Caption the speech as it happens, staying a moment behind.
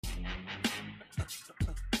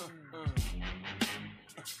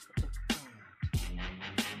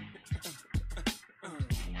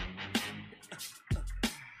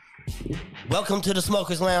Welcome to the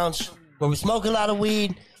Smokers Lounge, where we smoke a lot of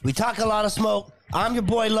weed, we talk a lot of smoke. I'm your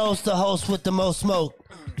boy Los, the host with the most smoke.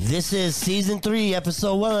 This is Season 3,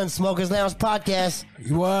 Episode 1, Smokers Lounge Podcast.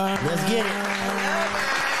 Let's get it.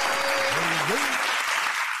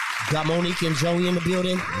 Got Monique and Joey in the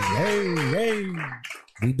building. Hey.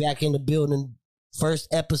 We back in the building.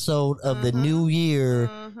 First episode of the new year,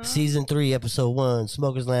 Season 3, Episode 1,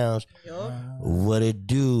 Smokers Lounge. What it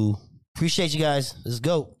do? Appreciate you guys. Let's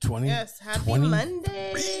go. Yes, happy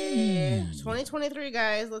Monday. 2023,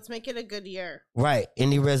 guys. Let's make it a good year. Right.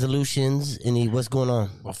 Any resolutions? What's going on?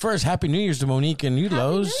 Well, first, Happy New Year's to Monique and you,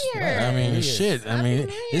 Los. I mean, shit. I mean,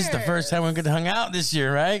 this is the first time we get to hang out this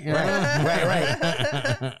year, right?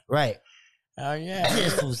 Right. Oh, yeah.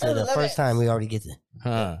 This was the first time we already get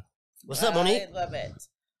to. What's up, Monique? I love it.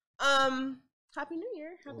 Happy New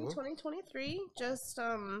Year. Happy 2023. Just,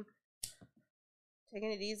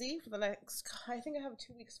 taking it easy for the next, I think I have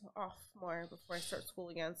 2 weeks off more before I start school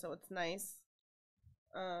again, so it's nice.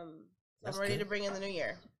 I'm ready to bring in the new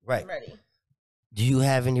year. Right. I'm ready. Do you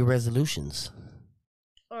have any resolutions?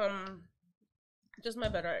 Just my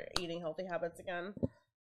better eating healthy habits again.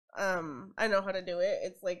 I know how to do it.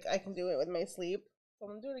 It's like I can do it with my sleep, so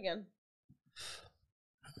I'm gonna do it again.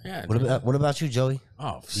 Yeah. What about you, Joey?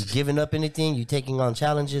 Oh, you giving up anything? You taking on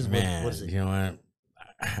challenges? Man, what is it? You know what?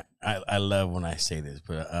 I love when I say this,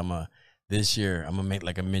 but this year I'm gonna make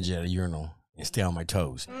like a midget at a urinal and stay on my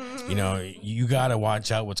toes. You know, you gotta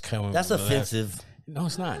watch out what's coming. That's offensive. No,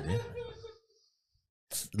 it's not, dude.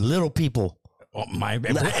 Little people. Oh, it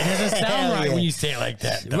doesn't sound right when you say it like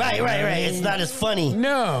that. Though. Right. It's not as funny.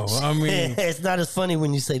 No, I mean it's not as funny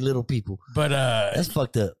when you say little people. But that's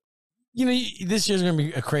fucked up. You know, this year's gonna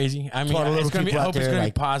be crazy. I mean, it's gonna be. I hope it's gonna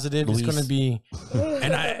be positive. Luis. It's gonna be,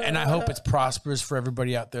 and I hope it's prosperous for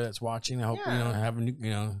everybody out there that's watching. I hope having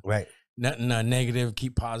right, nothing negative.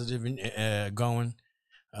 Keep positive and going.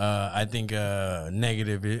 I think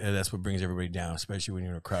negative. That's what brings everybody down, especially when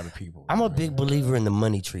you're in a crowd of people. I'm a big believer in the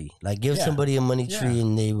money tree. Like, give somebody a money tree,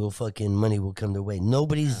 and money will come their way.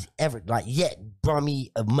 Nobody's ever yet brought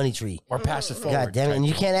me a money tree or pass it forward. God damn it, and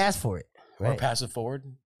you can't ask for it. Right? Or pass it forward.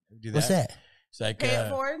 Do that. What's that? It's like pay it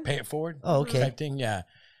forward. Pay it forward. Oh, okay. Type thing. Yeah.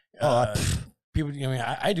 People. I mean,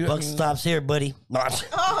 I do. Buck stops here, buddy.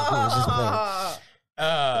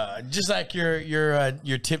 Just like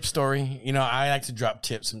your tip story. You know, I like to drop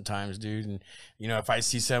tips sometimes, dude. And you know, if I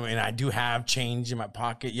see something and I do have change in my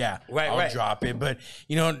pocket, I'll drop it. But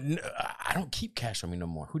you know, I don't keep cash on me no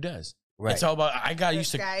more. Who does? Right. It's all about. I got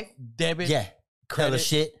used to debit. Yeah. Credit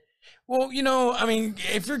shit. Well, you know, I mean,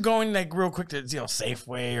 if you're going like real quick to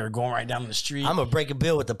Safeway or going right down the street, I'm gonna break a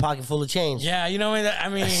bill with a pocket full of change. Yeah, you know, I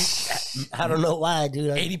mean, I don't know why,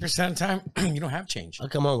 dude. 80% of the time, you don't have change. I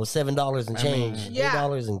come on with $7 and change,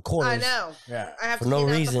 $8 and quarters. I know. Yeah, I have for to no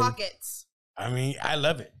clean reason. out the pockets. I mean, I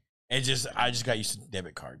love it. I just got used to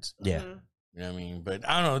debit cards. Yeah. You know what I mean? But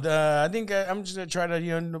I don't know. I think I'm just gonna try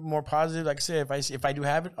to more positive. Like I said, if I do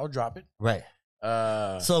have it, I'll drop it. Right.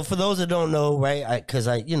 So for those that don't know, right, because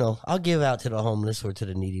I'll give out to the homeless or to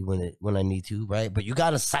the needy when I need to, right? But you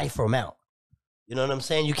gotta cipher them out. You know what I'm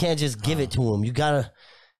saying? You can't just give it to them. You gotta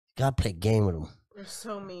play a game with them. You're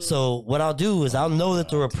so mean. So what I'll do is I'll know that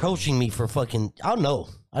they're approaching me for fucking. I know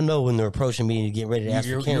when they're approaching me and getting ready to ask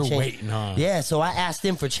for change. You're waiting, huh? Yeah. So I ask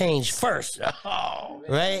them for change first.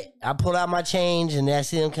 Right? I pull out my change and I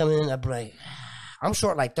see them coming in. I be like, I'm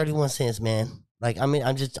short like 31 cents, man. Like, I mean,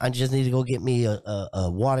 I just need to go get me a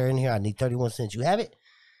water in here. I need 31 cents. You have it?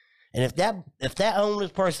 And if that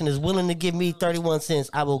homeless person is willing to give me 31 cents,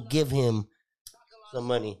 I will give him some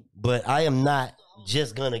money. But I am not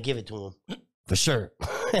just gonna give it to him for sure.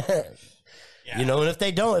 You know, and if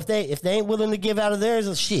they don't, if they ain't willing to give out of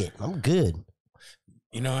theirs, shit, I'm good.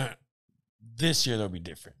 You know what? This year they'll be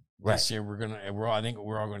different. Right. This year I think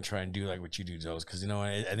we're all gonna try and do like what you do, Joe, because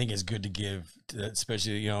I think it's good to give,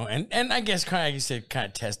 especially and I guess kind of like you said, kind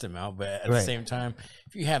of test them out, but at the same time,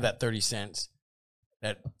 if you have that 30 cents,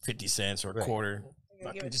 that 50 cents or a quarter,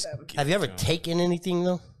 have you ever taken anything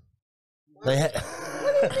though? What do you mean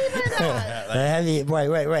by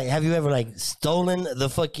that? Right. Have you ever stolen the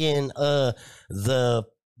fucking the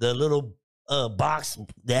little box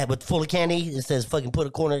that with full of candy? It says fucking put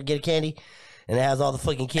a corner, get a candy. And it has all the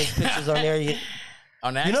fucking kids' pictures on there.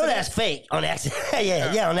 On accident? You know that's fake. On accident.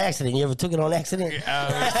 yeah, on accident. You ever took it on accident?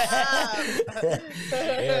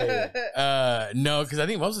 No, because I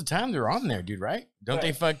think most of the time they're on there, dude, right? Don't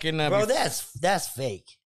they fucking... Bro, that's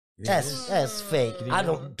fake. That's fake. I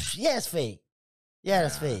don't... Yeah, it's fake. Yeah,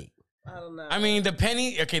 that's fake. I don't know. I mean,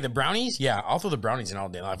 the brownies, yeah, I'll throw the brownies in all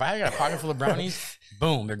day. Like, if I got a pocket full of brownies,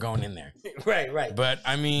 boom, they're going in there. Right. But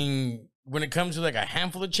I mean, when it comes to like a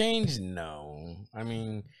handful of change, no. I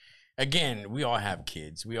mean, again, we all have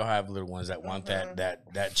kids. We all have little ones that want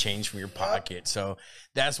that change from your pocket. So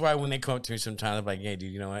that's why when they come up to me sometimes, I'm like, hey,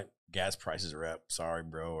 dude, you know what? Gas prices are up. Sorry,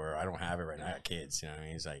 bro. Or I don't have it right now. I got kids. You know what I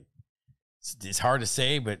mean? It's like, it's hard to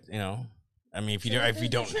say, but, you know, I mean, if you don't have it, you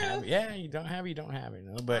don't have it, you don't have it.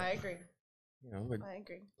 You know? But I agree. You know, but I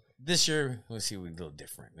agree. this year, let's see what's a little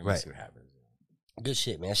different. Let's see what happens. Good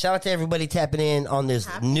shit, man. Shout out to everybody tapping in on this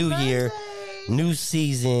Happy new birthday. year, new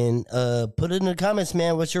season. Put it in the comments,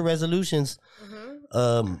 man. What's your resolutions?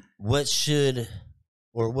 What should,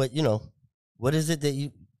 or what, you know, what is it that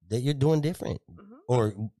you're doing different?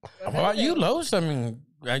 Or how about you, Los? I mean,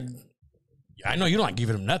 I know you don't like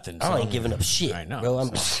giving them nothing. So. I ain't giving up shit. I know, bro.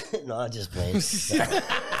 I'm just playing.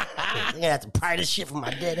 I have to pry this shit from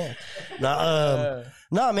my dead end.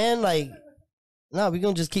 No, man. Like, no, we're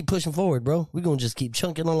gonna just keep pushing forward, bro. We're gonna just keep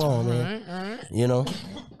chunking along, man. All right. You know.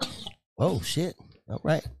 Oh shit. All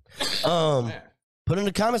right. Put in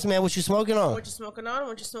the comments, man, what you smoking on. What you smoking on,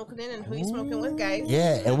 what you smoking in, and who you smoking with, guys.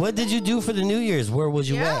 Yeah, and what did you do for the New Year's? Where was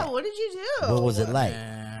you at? Yeah, what did you do? What was it like?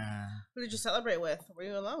 Who did you celebrate with? Were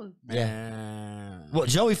you alone? Yeah. Well,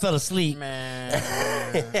 Joey fell asleep. Man,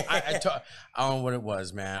 I don't know what it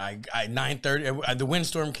was, man. I 9:30. The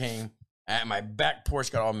windstorm came. My back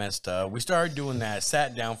porch got all messed up. We started doing that.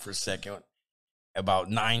 Sat down for a second. About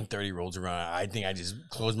 9:30 rolls around. I think I just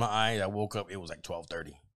closed my eyes. I woke up. It was like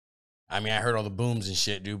 12:30. I mean, I heard all the booms and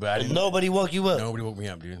shit, dude. But I didn't. Nobody woke you up. Nobody woke me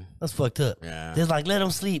up, dude. That's fucked up. Yeah. They was like, let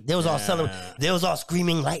them sleep. They was all celebrating. They was all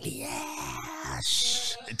screaming lightly. Yeah.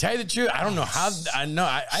 To tell you the truth, I don't know how. I know.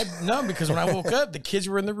 I know because when I woke up, the kids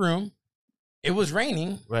were in the room. It was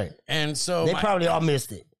raining. Right. And so they probably all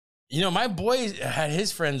missed it. You know, my boy had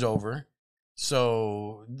his friends over,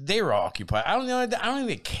 so they were occupied. I don't know. I don't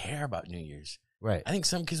even care about New Year's. Right. I think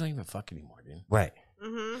some kids don't even fuck anymore, dude. Right.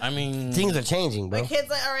 Mm-hmm. I mean, things are changing, bro. My kid's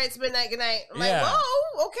like, all right, it's midnight, good night. I'm Yeah. like,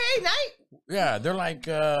 whoa, okay, night. Yeah, they're like,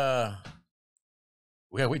 we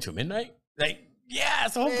gotta wait till midnight? Like, yeah,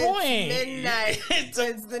 that's the whole point. Midnight.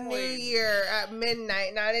 It's the new year at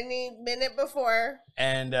midnight, not any minute before.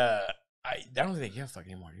 And I don't think they give a fuck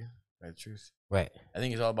anymore, dude. That's the truth. Right. I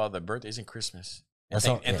think it's all about the birthdays and Christmas. That's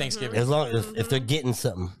all, and Thanksgiving. As long as if they're getting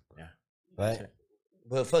something. Yeah. Right.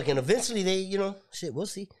 But fucking eventually they, you know, shit, we'll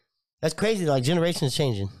see. That's crazy. Like generations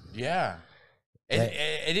changing. Yeah.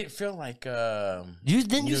 It didn't feel like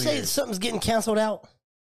didn't you say something's getting canceled out?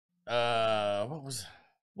 What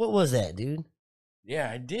was that, dude?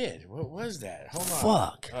 Yeah, I did. What was that? Hold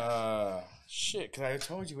on. Fuck. Shit, because I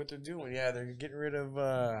told you what they're doing. Yeah, they're getting rid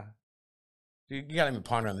of Dude, you gotta let me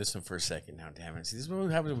ponder on this one for a second now, damn it. See, this is what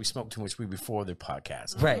happens when we smoke too much weed before the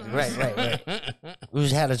podcast. Right. We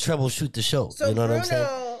just had to troubleshoot the show. So you know Bruno what I'm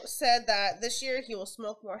saying? said that this year he will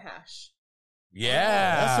smoke more hash.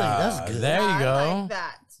 Yeah. That's good. There you go. I like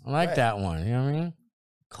that. I like that one. You know what I mean?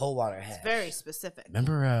 Cold water hash. It's very specific.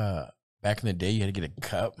 Remember back in the day you had to get a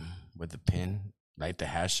cup with a pin, light the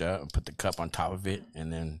hash up, and put the cup on top of it,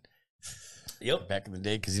 and then back in the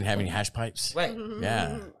day because you didn't have any hash pipes. Right.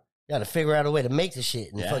 Yeah. You gotta figure out a way to make the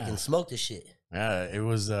shit and fucking smoke the shit. Yeah, it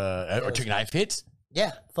was or took knife hits.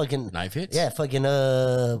 Yeah, fucking Knife hits? Yeah, fucking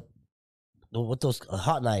what those a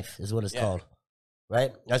hot knife is what it's called.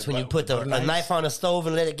 Right? That's when you put a knife on a stove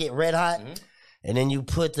and let it get red hot. Mm-hmm. And then you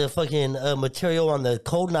put the fucking material on the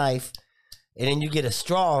cold knife, and then you get a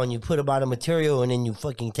straw and you put it by the material, and then you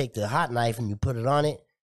fucking take the hot knife and you put it on it,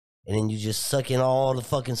 and then you just suck in all the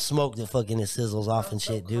fucking smoke that fucking it sizzles off and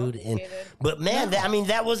shit, dude. And but man,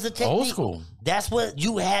 that was the technique. Old school. That's what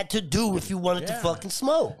you had to do if you wanted to fucking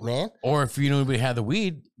smoke, man. Or if you nobody had the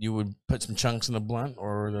weed, you would put some chunks in the blunt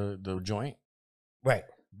or the joint. Right.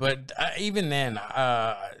 But even then,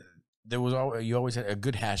 there was you always had a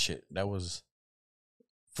good hash it. That was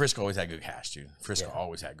Frisco always had good hash, dude. Frisco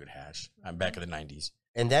always had good hash. I'm back in the 90s.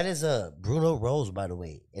 And that is Bruno Rose, by the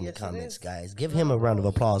way, in the comments, guys. Give him a round of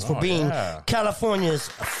applause for being California's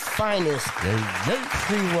finest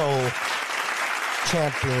pre-roll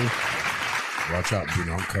champion. Watch out,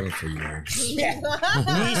 Bruno. I'm coming for you, man.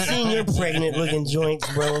 We seen your pregnant-looking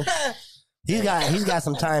joints, bro. He's got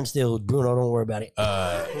some time still, Bruno. Don't worry about it.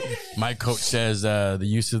 My coach says the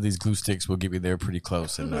use of these glue sticks will get me there pretty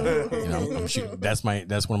close, and you know, I'm shooting. That's one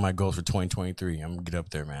of my goals for 2023. I'm gonna get up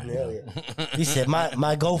there, man. Yeah. He said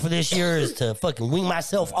my goal for this year is to fucking wing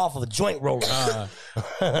myself off of a joint roller.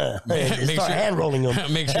 Start hand rolling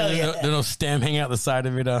them. Make sure there's no stem hanging out the side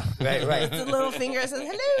of it. Right. The little finger says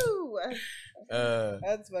hello.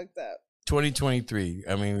 That's fucked up. 2023.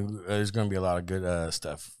 I mean, there's going to be a lot of good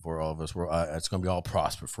stuff for all of us. It's going to be all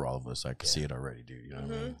prosper for all of us. I can see it already, dude. You know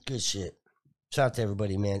what I mean? Good shit. Shout out to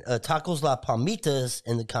everybody, man. Tacos La Palmitas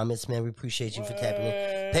in the comments, man. We appreciate you for tapping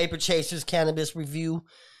in. Paper Chasers, Cannabis Review,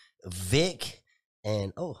 Vic,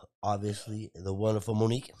 and obviously the wonderful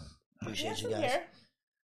Monique. Appreciate you guys. Here.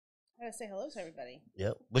 I gotta say hello to everybody.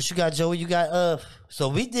 Yep. What you got, Joey? You got so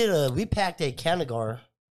we packed a Canagar.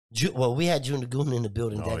 Well, we had June Lagoon in the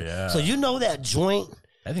building. Oh, yeah. So you know that joint,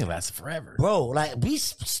 I think it lasted forever, bro. Like we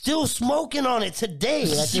still smoking on it today.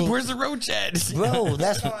 Where's the roach at, bro?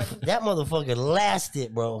 That motherfucker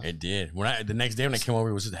lasted, bro. It did. The next day when I came over,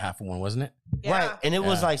 it was just half of one, wasn't it? Yeah. Right, and it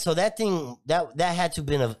was like so that thing that had to have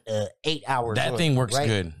been a 8 hour. That thing works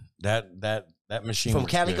good. That machine from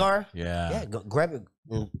Caligar. Yeah, go grab it.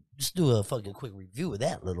 And just do a fucking quick review of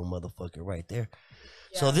that little motherfucker right there.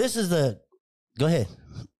 Yeah. So this is the. Go ahead.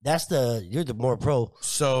 You're the more pro.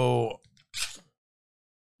 So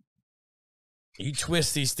you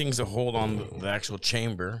twist these things to hold on the actual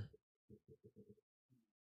chamber.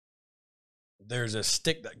 There's a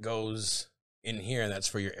stick that goes in here, and that's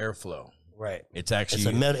for your airflow. Right. It's actually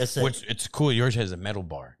it's a metal. It's cool. Yours has a metal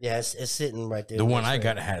bar. Yeah, it's sitting right there. The one I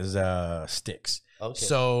got has sticks. Okay.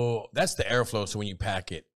 So that's the airflow. So when you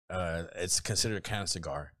pack it, it's considered a can of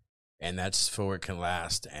cigar, and that's for where it can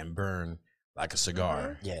last and burn like a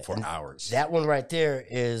cigar for hours. That one right there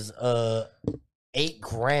is 8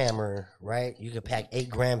 grammer, right? You can pack 8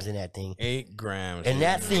 grams in that thing. 8 grams. And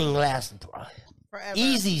that thing lasts Forever.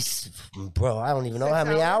 easy, bro. I don't even know how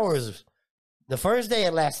many hours. The first day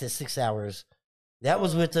it lasted 6 hours. That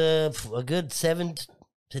was with a good 7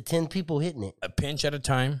 to 10 people hitting it. A pinch at a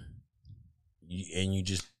time, and you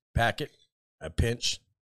just pack it, a pinch,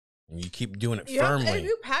 and you keep doing it firmly.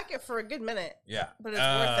 You pack it for a good minute. Yeah. But it's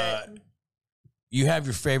worth it. You have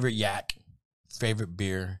your favorite yak, favorite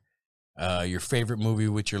beer, your favorite movie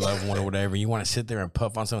with your loved one or whatever. You want to sit there and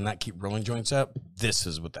puff on something and not keep rolling joints up. This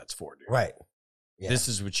is what that's for, dude. Right. Yeah. This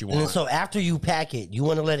is what you And want. then so after you pack it, you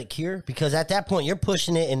want to let it cure because at that point you're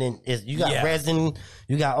pushing it and then you got resin,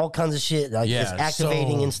 you got all kinds of shit like it's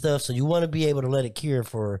activating and stuff. So you want to be able to let it cure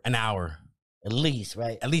for an hour, at least,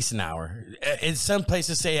 right? At least an hour. In some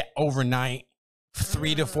places say overnight,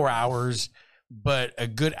 3 to 4 hours, but a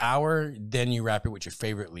good hour. Then you wrap it with your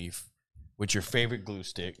favorite leaf, with your favorite glue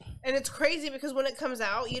stick. And it's crazy because when it comes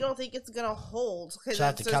out, you don't think it's gonna hold because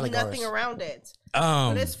there's nothing around it.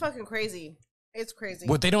 But it's fucking crazy. It's crazy.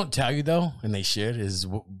 What they don't tell you though, and they should, is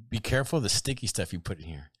be careful of the sticky stuff you put in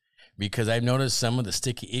here. Because I've noticed some of the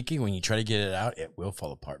sticky icky, when you try to get it out, it will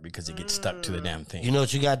fall apart because it gets stuck to the damn thing. You know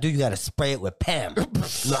what you got to do? You got to spray it with Pam.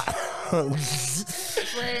 Spray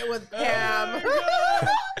it with Pam.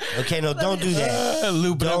 Okay, no, don't do that.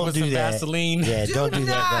 Lube it up with some Vaseline. Yeah, don't do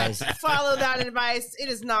that, guys. Follow that advice. It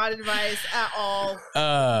is not advice at all.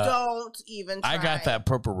 Don't even try. I got that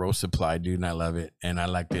Purple Rose supply, dude, and I love it. And I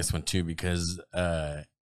like this one too because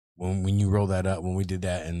when you roll that up, when we did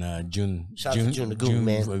that in June,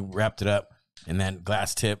 man. We wrapped it up in that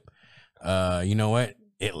glass tip. You know what?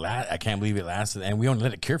 I can't believe it lasted, and we only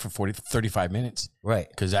let it cure for 35 minutes. Right.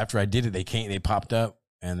 Because after I did it, they popped up,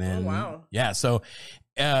 and then yeah. So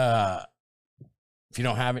if you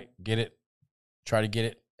don't have it, get it. Try to get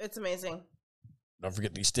it. It's amazing. Don't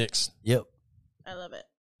forget these sticks. Yep. I love it.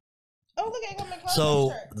 Oh, look, I got my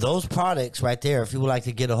So shirt. those products right there, if you would like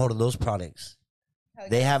to get a hold of those products,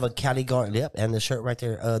 they have a Caligar, and the shirt right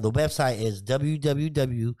there. The website is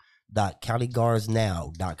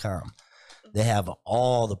www.caligarsnow.com. They have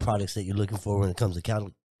all the products that you're looking for when it comes to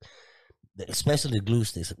Cali, especially the glue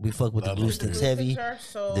sticks. We fuck with the glue sticks heavy.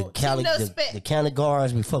 The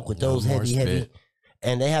Caligars, we fuck with those heavy.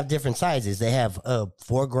 And they have different sizes. They have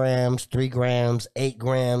 4 grams, 3 grams, 8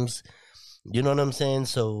 grams. You know what I'm saying?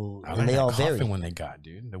 So and they all vary. One they got,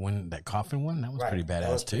 dude. That coffin one, that was pretty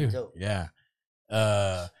badass too. Yeah.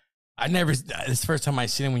 This is the first time I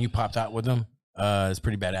seen it when you popped out with them. It's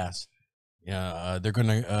pretty badass. Yeah, they're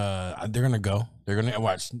gonna go. They're gonna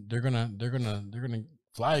watch. They're gonna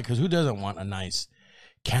fly because who doesn't want a nice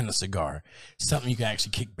can of cigar, something you can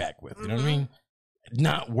actually kick back with. You know what I mean?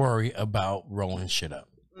 Not worry about rolling shit up.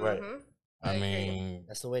 Right. I mean,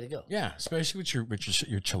 that's the way to go. Yeah, especially with your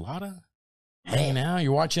chelada. Hanging out,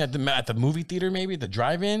 you're watching at the movie theater, maybe the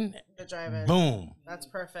drive-in. The drive-in. Boom. That's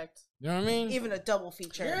perfect. You know what I mean? Even a double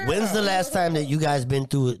feature. Yeah. When's the last time that you guys been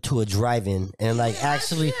to a drive-in and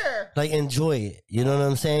actually enjoy it? You know what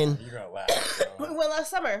I'm saying? You're gonna laugh. We went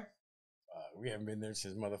last summer. We haven't been there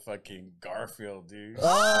since motherfucking Garfield, dude.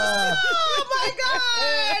 Oh my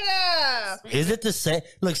god! Is it the same?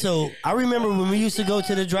 Look, so I remember when we used to go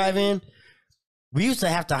to the drive-in, we used to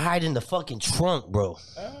have to hide in the fucking trunk, bro.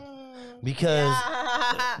 because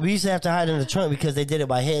we used to have to hide in the trunk because they did it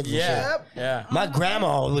by heads. Yeah, and shit. yeah. My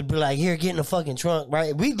grandma would be like, "Here, get in the fucking trunk."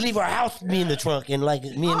 Right? We'd leave our house, me in the trunk, and like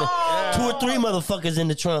me and the 2 or 3 motherfuckers in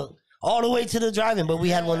the trunk. All the way to the drive-in, but we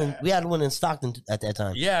had one in Stockton at that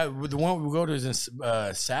time. Yeah, the one we go to is in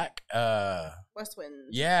Sac. Westwind.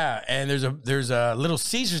 Yeah, and there's a Little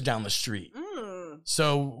Caesars down the street.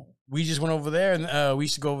 So we just went over there, and we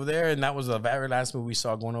used to go over there, and that was the very last movie we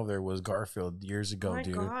saw going over there was Garfield years ago,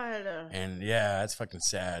 dude. God. And yeah, it's fucking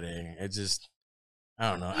sad. It just, I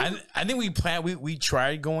don't know. I think we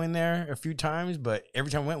tried going there a few times, but every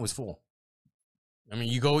time we went it was full. I mean,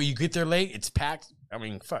 you get there late, it's packed. I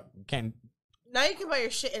mean, fuck, you can't. Now you can buy your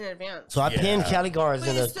shit in advance. So I pinned Caligars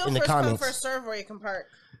in the comments. Come, first serve where you can park.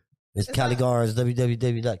 It's Caligars,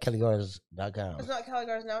 www.caligars.com. It's not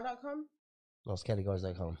CaligarsNow.com? No, it's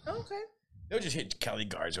Caligars.com. Oh, okay. They'll just hit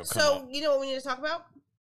Caligars. So, you know what we need to talk about?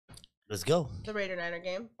 Let's go. The Raider Niner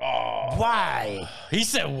game. Oh. Why? He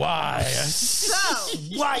said why. So.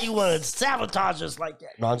 Why you want to sabotage us like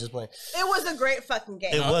that? No, I'm just playing. It was a great fucking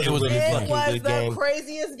game. It was a really fucking good game. It was the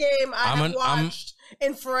craziest game I've watched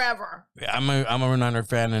in forever. I'm a Niner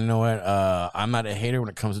fan, and you know what? I'm not a hater when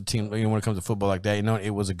it comes to team. You know, when it comes to football like that, you know, it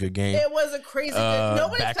was a good game. It was a crazy good.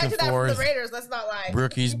 Nobody expected that from the Raiders. Let's not lie.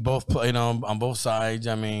 Rookies both play, you know, on both sides.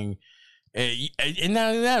 I mean, and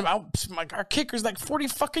not only that, our kicker's like 40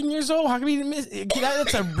 fucking years old. How can he miss?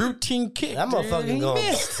 That's a routine kick. That motherfucker He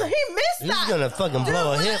missed that. He's gonna fucking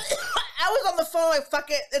blow a hip. I was on the phone like,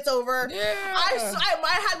 fuck it, it's over. Yeah.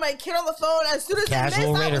 I had my kid on the phone. As soon as he missed, I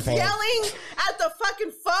was yelling at the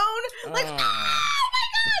fucking phone. Like, oh my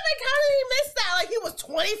God, like, how did he miss that? Like, he was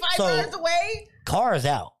 25 yards away. Car's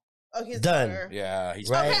out. Oh, he's done. Better. Yeah, he's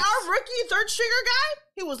right. Okay, our rookie third stringer guy,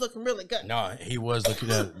 he was looking really good. No, he was looking.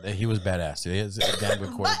 He was badass. He is a damn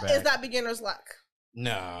good quarterback. But is that beginner's luck?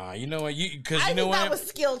 Nah, you know what? I think that was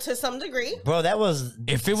skill to some degree, bro. That was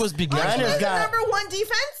if it was beginners. Niners got number 1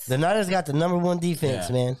 defense. The Niners got the number 1 defense,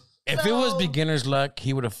 man. If it was beginner's luck,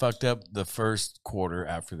 he would have fucked up the first quarter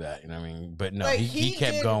after that. You know what I mean? But no, like, he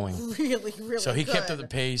kept going. Really, really. So he good. kept up the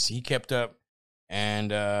pace. He kept up,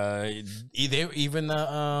 and even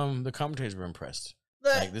the commentators were impressed.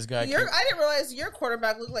 Like this guy. I didn't realize your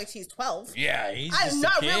quarterback looked like he's 12. Yeah, he's. I did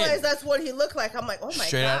not realize that's what he looked like. I'm like, oh my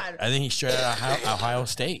God. I think he's straight out of Ohio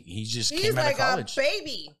State. He's came out of college. He's like a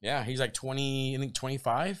baby. Yeah, he's like 20. I think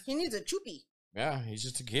 25. He needs a choopy. Yeah, he's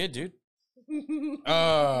just a kid, dude.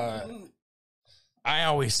 I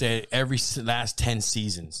always say every last 10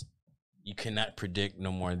 seasons, you cannot predict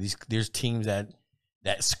no more. There's teams that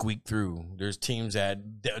squeak through. There's teams that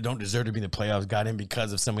don't deserve to be in the playoffs, got in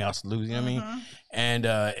because of somebody else losing. You know what I mean? And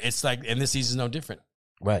it's like, and this season's no different.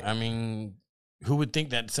 Right. I mean, who would think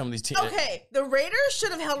that some of these teams... Okay, the Raiders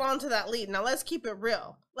should have held on to that lead. Now, let's keep it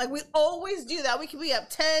real. Like, we always do that. We could be up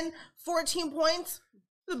 10, 14 points.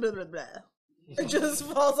 Blah, blah, blah, blah. It just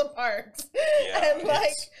falls apart. Yeah, and,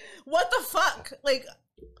 like, what the fuck? Like...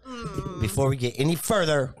 Before we get any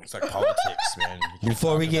further... It's like politics, man.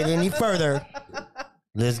 Before we get any further...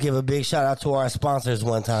 Let's give a big shout out to our sponsors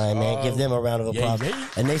one time, man. Give them a round of applause. Yeah.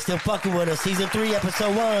 And they still fucking with us. Season 3,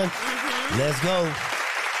 episode 1. Let's go.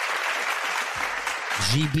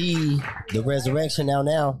 GB, The Resurrection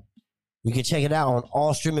now. You can check it out on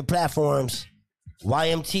all streaming platforms.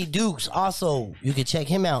 YMT Dukes, also, you can check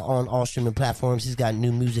him out on all streaming platforms. He's got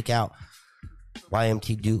new music out.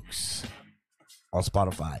 YMT Dukes on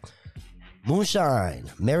Spotify. Moonshine,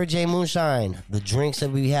 Mary J. Moonshine, the drinks that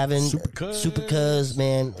we having, Super Cuz,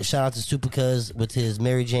 man. Shout out to Super Cuz with his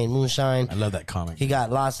Mary Jane Moonshine. I love that comic. He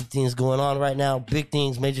got lots of things going on right now, big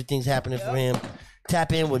things, major things happening for him.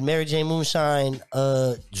 Tap in with Mary Jane Moonshine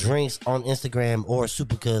drinks on Instagram or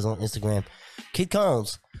Super Cuz on Instagram. Kid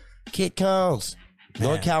Cones,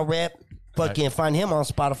 NorCal rep. Fucking find him on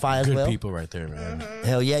Spotify as well. Good people right there, man.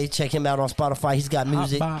 Hell yeah, you check him out on Spotify. He's got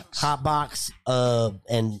music, Hotbox,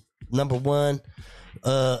 and Number 1,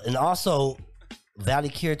 and also Valley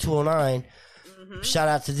Cure 209. Shout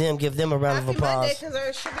out to them. Give them a round of applause. They over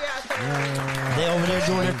there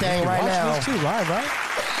doing their thing right now. Too live, right?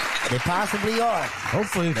 They possibly are.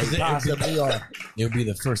 Hopefully, they possibly are. It'll be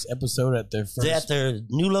the first episode at their first. They're at their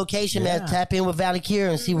new location, man. Tap in with Valley Cure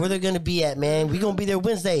and see where they're gonna be at, man. We're gonna be there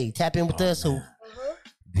Wednesday. Tap in with us, so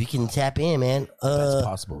we can tap in, man. That's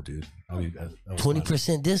possible, dude.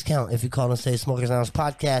 20% discount if you call and say Smokers Lounge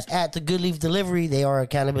Podcast at the Good Leaf Delivery. They are a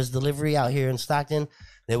cannabis delivery out here in Stockton.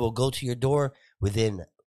 They will go to your door within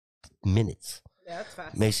minutes. Yeah, that's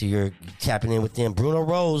fast. Make sure you're tapping in with them. Bruno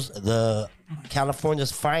Rose, the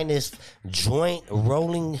California's finest joint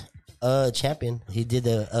rolling champion. He did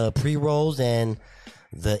the pre-rolls and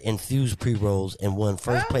the infused pre-rolls and won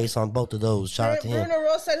first place on both of those. Shout out to him. Bruno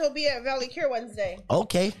Rose said he'll be at Valley Cure Wednesday.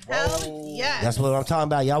 Okay. Hell yeah. That's what I'm talking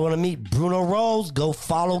about. Y'all want to meet Bruno Rose? Go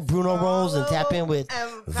follow Bruno Rose and tap in with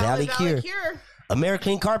Valley Cure.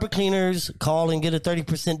 American Carpet Cleaners. Call and get a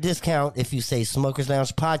 30% discount if you say Smokers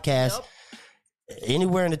Lounge Podcast.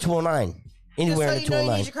 Anywhere in the 209. Anywhere in the 209. You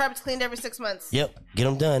know you need your carpets cleaned every 6 months. Yep. Get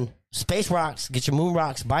them done. Space Rocks. Get your Moon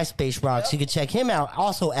Rocks by Space Rocks. You can check him out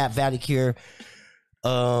also at Valley Cure.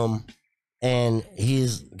 And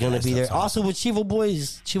he's gonna be there also with Chivo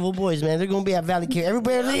Boys, man. They're gonna be at Valley Cure.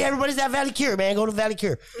 Everybody's at Valley Cure, man. Go to Valley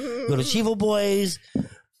Cure. Go to Chivo Boys,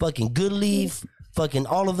 fucking Good Leaf, fucking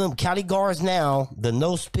all of them. Cali Guards now, the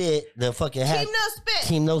No Spit, the fucking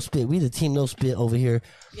Team No Spit. We the Team No Spit over here.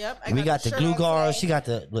 Yep. We got the Glue Guards. She got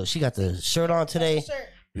the shirt on today.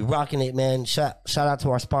 We rocking it, man. Shout out to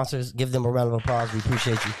our sponsors. Give them a round of applause. We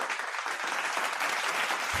appreciate you.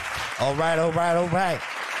 All right.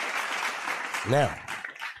 Now,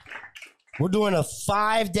 we're doing a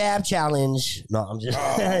 5 dab challenge. No, I'm just.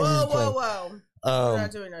 Whoa. We're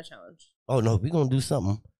not doing no challenge. Oh, no, we're going to do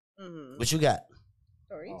something. Mm-hmm. What you got?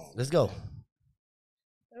 Stories. Let's go.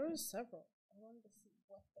 There was several. I wanted to see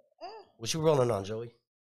what you rolling on, Joey?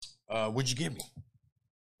 What'd you give me?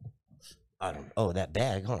 I don't know. Oh, that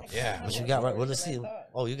bag, huh? Yeah. What you got? Right? Well, let's see.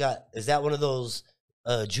 Oh, you got. Is that one of those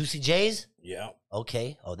Juicy J's? Yeah.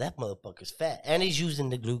 Okay. Oh, that motherfucker's fat. And he's using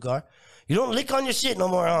the glue guard. You don't lick on your shit no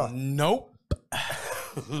more, huh? Nope.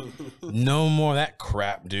 No more of that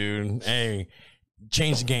crap, dude. Hey,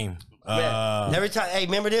 change the game. Every time, hey,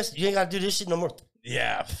 remember this? You ain't got to do this shit no more.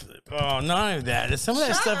 Yeah. Oh, none of that. Some of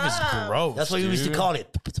that stuff is gross. That's what you used to call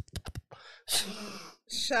it.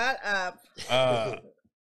 Shut up.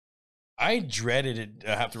 I dreaded it.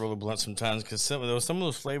 I have to roll a blunt sometimes because some of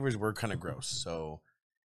those flavors were kind of gross. So,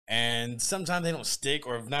 and sometimes they don't stick,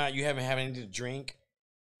 or if not, you haven't had anything to drink,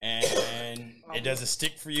 and it doesn't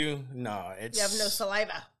stick for you. No, you have no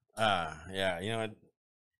saliva. Yeah. You know what?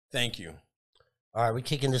 Thank you. All right, we're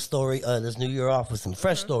kicking this new year off with some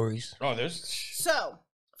fresh stories. Oh, there's. So,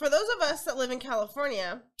 for those of us that live in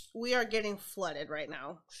California, we are getting flooded right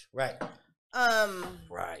now. Right.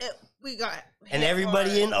 Right. We got, and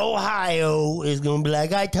everybody in Ohio is gonna be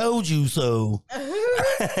like, "I told you so." And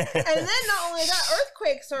then not only that,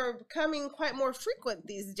 earthquakes are becoming quite more frequent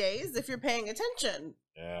these days. If you're paying attention.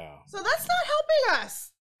 Yeah. So that's not helping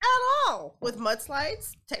us at all with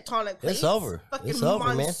mudslides, tectonic plates. It's over. Fucking it's over,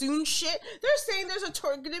 monsoon man. shit. They're saying there's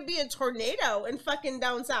gonna be a tornado in fucking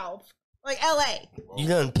down south. Like LA. You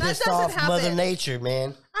done pissed off Mother Nature,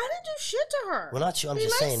 man. I didn't do shit to her. Well, not you. I'm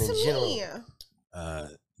just saying in general.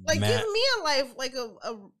 Like, give me a life, like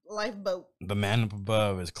a lifeboat. The man up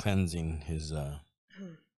above is cleansing his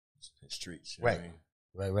streets. Right.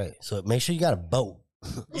 Right. So make sure you got a boat.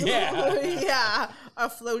 Yeah. A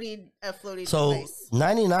floaty so device.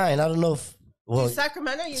 99, I don't know if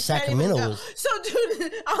Sacramento, Sacramento can't even go. So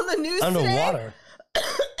dude, on the news underwater.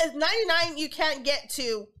 At 99, you can't get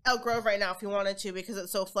to Elk Grove right now if you wanted to because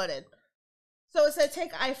it's so flooded. So it said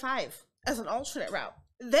take I-5 as an alternate route.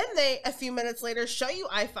 Then they, a few minutes later, show you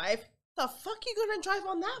I-5. The fuck you gonna drive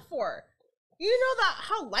on that for? You know that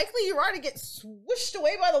how likely you are to get swished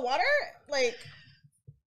away by the water? Like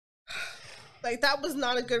that was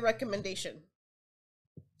not a good recommendation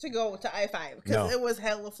to go to I-5 because it was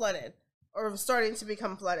hella flooded or starting to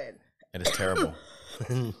become flooded. It is terrible.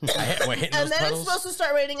 And then it's supposed to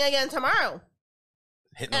start raining again tomorrow.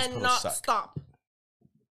 And not stop.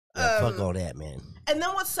 Yeah, fuck all that, man. And then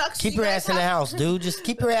what sucks? Keep your ass in the house, dude. Just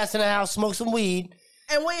keep your ass in the house, smoke some weed.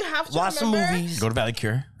 And what you have to watch some movies. Go to Valley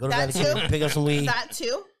Cure. Go to Valley Cure. Pick up some weed. That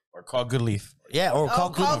too. Or call Good Leaf. Yeah, or call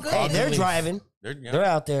Good Leaf. Hey, they're driving. They're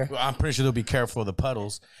out there. Well, I'm pretty sure they'll be careful of the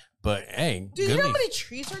puddles. But hey, dude, you know how many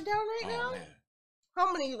trees are down right now? Man.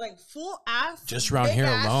 How many full ass? Just around here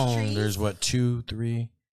alone, trees? There's what 2, 3.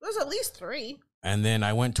 There's at least 3. And then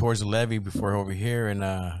I went towards the levee before over here, and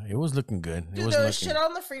it was looking good. Dude, there was shit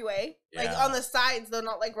on the freeway, on the sides, though,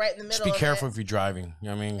 not right in the middle. Just be careful if you're driving. You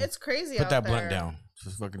know what I mean? It's crazy. Put that blunt down.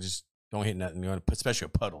 Just don't hit nothing. You know, especially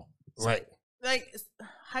a puddle. Right.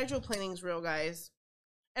 Hydroplaning's real, guys.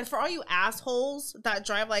 And for all you assholes that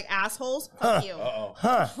drive like assholes, fuck you.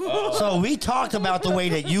 So we talked about the way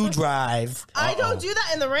that you drive. I don't do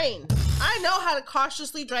that in the rain. I know how to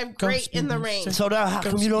cautiously drive great in the rain. So now how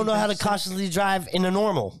come you don't know how to cautiously drive in the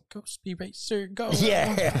normal? Go speed racer, go.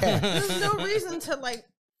 Yeah. There's no reason to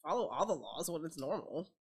follow all the laws when it's normal.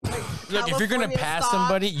 Look, if you're gonna pass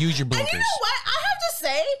somebody, use your blinkers. And you know what? I have to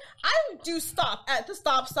say, I do stop at the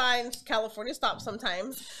stop signs, California stop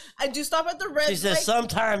sometimes. I do stop at the red She says,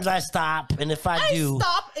 sometimes I stop, and if I do...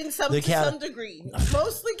 stop to some degree.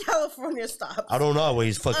 Mostly California stops. I don't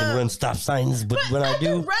always fucking run stop signs, but when I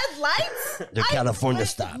do... The red lights... They're California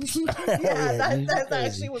stops. that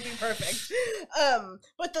actually would be perfect.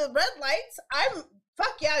 But the red lights,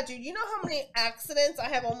 fuck yeah, dude. You know how many accidents I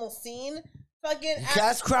have almost seen?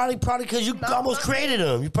 That's probably because you almost created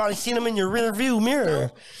them. You probably seen them in your rear view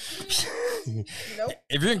mirror. Nope.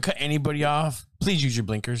 If you're gonna cut anybody off, please use your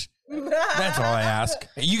blinkers. That's all I ask.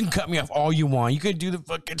 You can cut me off all you want. You could do the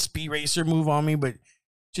fucking speed racer move on me, but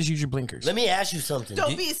just use your blinkers. Let me ask you something.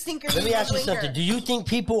 Don't be a stinker. Let me ask you something. Do you think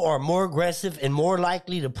people are more aggressive and more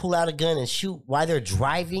likely to pull out a gun and shoot while they're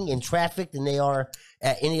driving in traffic than they are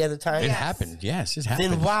at any other time? It happened. Yes, it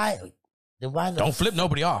happened. Then why don't flip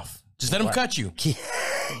nobody off. Just let them cut you.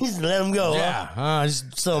 Just let them go. Yeah.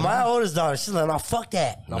 So my oldest daughter, she's like, "No, fuck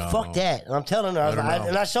that. No, fuck that." And I'm telling her,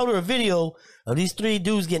 and I showed her a video of these 3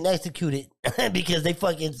 dudes getting executed because they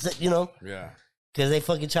fucking, Yeah. Because they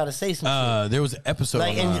fucking try to say something. There was an episode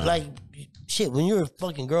shit. When you're a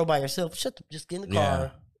fucking girl by yourself, just get in the car. Yeah.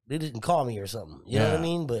 They didn't call me or something. You know what I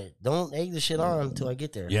mean? But don't egg the shit on until I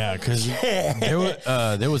get there. Yeah, because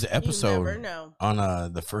there was an episode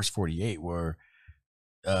on the First 48 where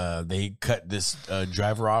they cut this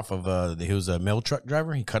driver off of he was a mail truck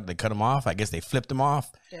driver. They cut him off. I guess they flipped him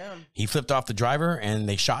off. Damn. He flipped off the driver and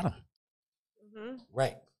they shot him. Mm-hmm.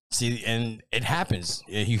 Right. See, and it happens.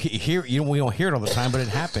 We don't hear it all the time, but it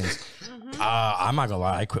happens. Mm-hmm. I'm not gonna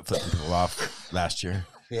lie, I quit flipping people off last year.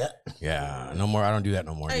 Yeah, no more. I don't do that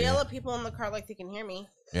no more. I yell at people in the car like they can hear me.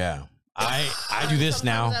 Yeah, I do this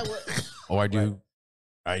now. I do.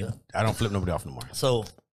 I don't flip nobody off no more. So,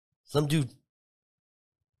 some dude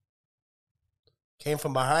came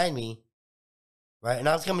from behind me, right? And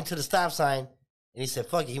I was coming to the stop sign, and he said,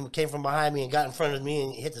 "Fuck it." He came from behind me and got in front of me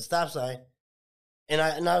and hit the stop sign. And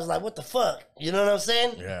I was like, "What the fuck?" You know what I'm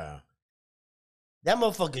saying? Yeah. That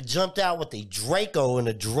motherfucker jumped out with a Draco and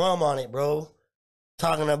a drum on it, bro.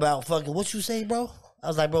 Talking about fucking, what you say, bro? I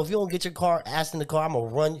was like, bro, if you don't get your car, ass in the car, I'm going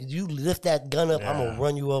to run. You lift that gun up, I'm going to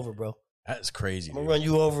run you over, bro. That's crazy. I'm going to run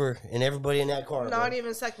you over and everybody in that car. Not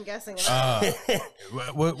even second guessing it.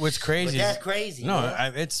 What's crazy? But that's crazy. No,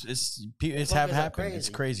 it's happened. Crazy. It's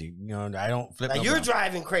crazy. You know, I don't flip. Like, you're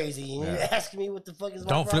driving crazy and you're asking me what the fuck is my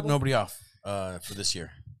Don't flip problem? nobody off for this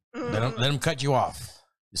year. Let them cut you off.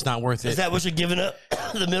 It's not worth it. Is that what you're giving up?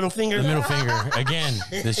 The middle finger? The middle finger again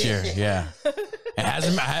this year. Yeah, I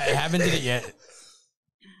haven't did it yet.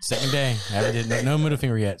 Second day, I haven't did no middle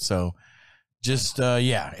finger yet. So, just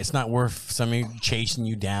it's not worth somebody chasing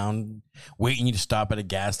you down, waiting you to stop at a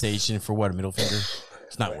gas station for what, a middle finger.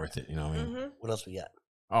 It's not worth it. You know what I mean? Mm-hmm. What else we got?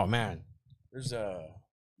 Oh man, there's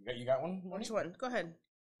you got one? Which one? Go ahead.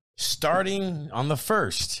 Starting on the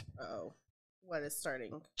 1st. Oh. What is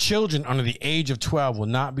starting? Children under the age of 12 will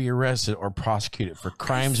not be arrested or prosecuted for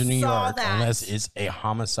crimes in New York unless it's a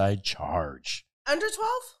homicide charge. Under 12?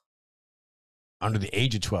 Under the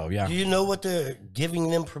age of 12, yeah. Do you know what they're giving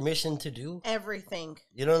them permission to do? Everything.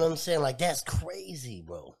 You know what I'm saying? Like, that's crazy,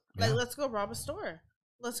 bro. Like, let's go rob a store.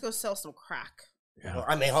 Let's go sell some crack. Yeah.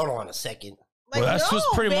 I mean, hold on a second. Like, well, that's just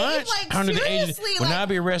pretty much like, under the age will not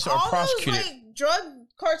be arrested or prosecuted. Those, like, drug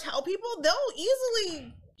cartel people, they'll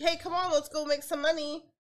easily, hey, come on, let's go make some money.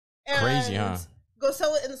 And crazy, huh? Go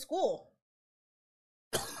sell it in the school.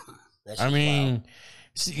 I mean,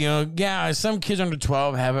 you know, yeah, some kids under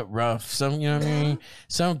 12 have it rough. Some, you know what I mean?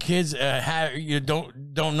 Some kids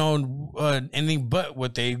don't know anything but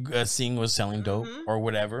what they seeing was selling dope or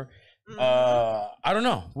whatever. I don't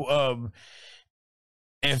know.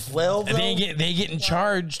 If they getting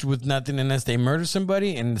charged with nothing unless they murder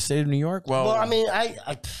somebody in the state of New York. Well, I mean,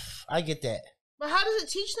 I get that. But how does it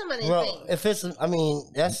teach them anything? Well, if it's, I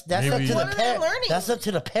mean, that's up to the parents. That's up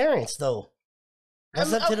to the parents, though.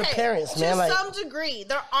 That's up to the parents, man. To some degree,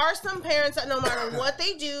 there are some parents that no matter what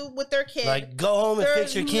they do with their kid, like go home and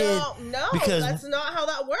fix your kid. No, because that's not how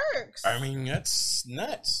that works. I mean, that's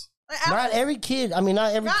nuts. Not every kid. I mean,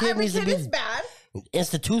 not every kid needs to be bad.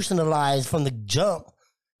 Institutionalized from the jump.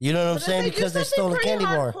 You know what I'm saying? Because they stole a candy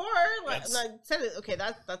bar. Okay,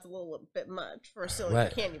 that's a little bit much for stealing a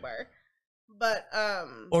candy bar. But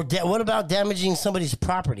or what about damaging somebody's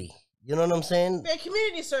property? You know what I'm saying? Yeah,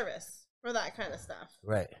 community service for that kind of stuff.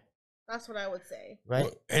 Right. That's what I would say. Right.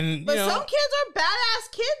 But some kids are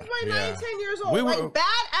badass kids by 9, 10 years old. Like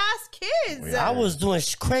badass kids. I was doing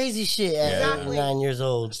crazy shit at 8, 9 years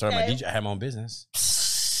old. Started my DJ. I had my own business.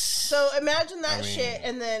 So imagine that shit,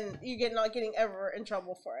 and then you not getting ever in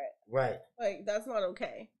trouble for it. Right. Like, that's not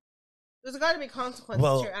okay. There's got to be consequences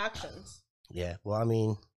to your actions. Yeah. Well, I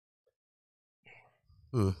mean,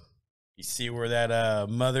 you see where that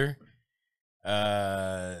mother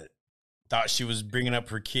thought she was bringing up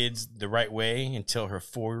her kids the right way until her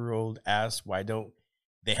 4-year-old asked, "Why don't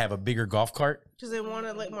they have a bigger golf cart?" Because they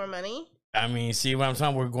wanted like more money. I mean, see what I'm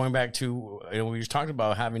saying? We're going back to we were talking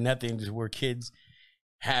about having nothing to where kids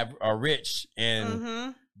are rich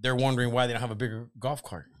and they're wondering why they don't have a bigger golf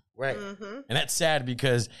cart. right. And that's sad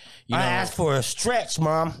because you know I asked for a stretch,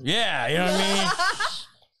 Mom. Yeah, you know what I mean?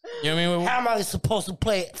 You know what I mean? How am I supposed to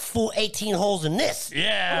play full 18 holes in this?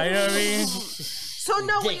 Yeah, you know what I mean? So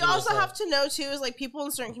no, what you also have to know too is like people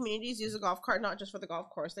in certain communities use a golf cart not just for the golf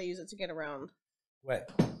course; they use it to get around. Right.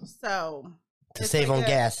 So To save on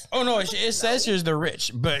gas. Oh no, it says here's the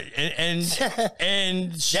rich, but and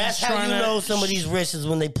she's That's how you know somebody's rich is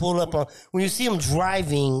when they pull up on when you see them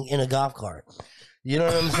driving in a golf cart. You know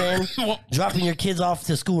what I'm saying? Dropping your kids off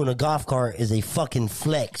to school in a golf cart is a fucking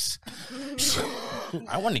flex.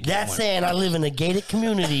 I want to get That's one. saying I live in a gated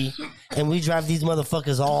community and we drive these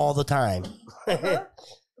motherfuckers all the time.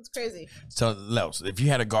 it's crazy. So, Les, if you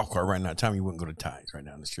had a golf cart right now, tell me you wouldn't go to Ty's right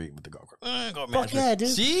down the street with the golf cart. Fuck yeah, dude.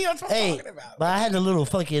 See, that's what I'm Hey, talking about. but I had the little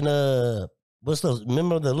fucking what's those?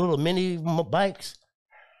 Remember the little mini bikes,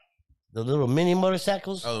 the little mini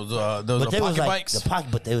motorcycles? Oh, those but they pocket was like bikes. the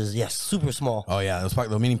pocket, but they was super small. Oh yeah, those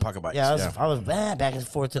the mini pocket bikes. Yeah, I was back and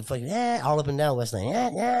forth to fucking all up and down West Lane.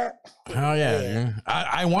 Yeah. Oh yeah, dude.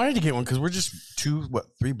 I wanted to get one because we're just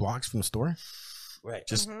 3 blocks from the store. Right.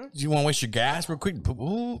 Just you want to waste your gas real quick? You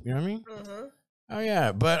know what I mean? Oh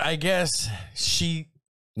yeah, but I guess she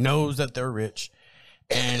knows that they're rich,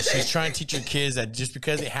 and she's trying to teach her kids that just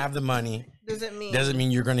because they have the money doesn't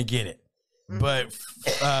mean you're going to get it. But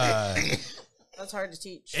that's hard to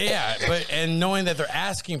teach. Yeah, and knowing that they're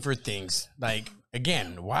asking for things like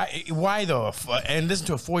again, why though? And listen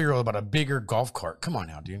to a 4-year-old about a bigger golf cart. Come on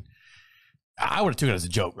now, dude. I would have took it as a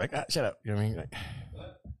joke. Like, shut up. You know what I mean? Like,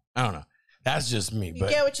 I don't know. That's just me. You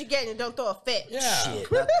get what you get and don't throw a fit. Yeah.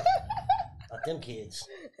 Shit. Not them kids.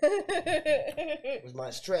 Where's my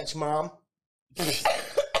stretch, Mom? That's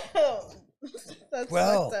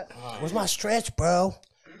Bro, fucked up. where's my stretch, bro?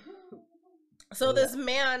 So this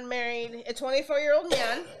man married a 24-year-old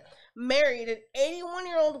man, married an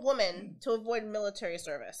 81-year-old woman to avoid military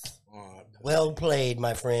service. Well played,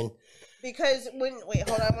 my friend. Because wait,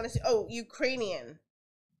 hold on, I want to see. Oh, Ukrainian.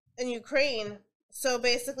 In Ukraine, so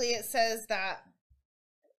basically it says that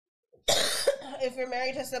if you're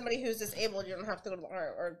married to somebody who's disabled, you don't have to go to the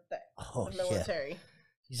military. Yeah.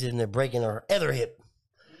 He's in there breaking her other hip.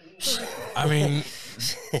 I mean,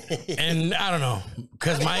 and I don't know,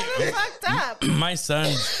 because my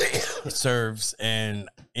son serves, and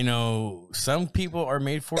you know, some people are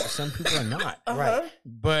made for it, some people are not. Right.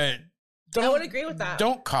 But I would agree with that.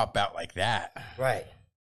 Don't cop out like that. Right.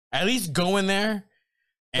 At least go in there.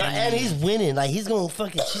 And he's winning. Like she's gonna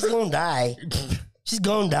die. She's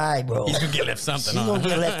gonna die, bro. He's gonna get left something. She's gonna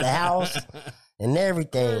get left the house and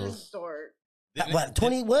everything. What?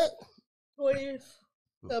 20? What? 20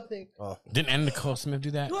 something. Oh. Didn't Anna Nicole Smith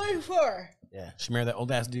do that? 24. Yeah. She married that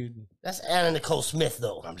old ass dude. That's Anna Nicole Smith,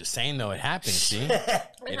 though. I'm just saying, though, it happens. See, it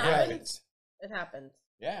happens. It happens.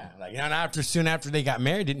 Yeah, like soon after they got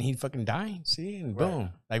married, didn't he fucking die? See, and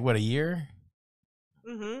boom, like what, a year?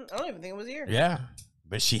 I don't even think it was a year. Yeah.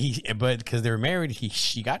 But because they were married,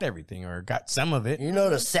 she got everything or got some of it. You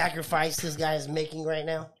know the sacrifice this guy is making right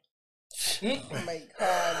now? Oh my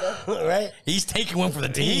God. Right? He's taking one for the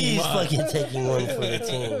team. He's fucking taking one for the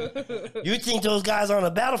team. You think those guys on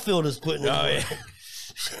the battlefield is putting it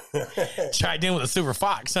yeah. Tried in with a silver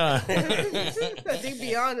fox, huh? I think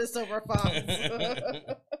beyond a silver fox.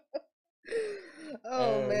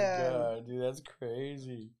 Oh man. God, dude, that's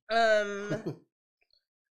crazy.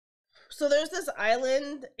 So there's this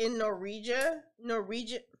island in Norwegian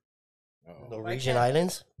Islands?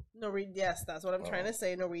 Yes, that's what I'm trying to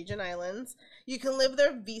say. Norwegian Islands. You can live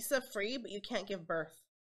there visa free, but you can't give birth.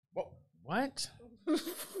 What?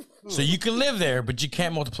 So you can live there, but you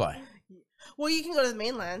can't multiply. Well, you can go to the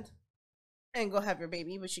mainland and go have your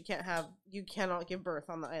baby, but you cannot give birth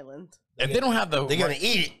on the island. If they don't have they're gonna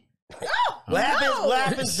eat it. What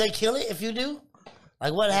happens? They kill it if you do?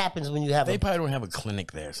 Like, what happens when you have They probably don't have a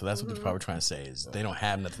clinic there, so that's what they're probably trying to say, is they don't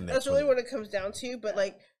have nothing there. That's really what it comes down to, but,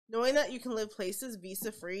 like, knowing that you can live places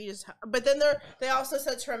visa-free, but then they also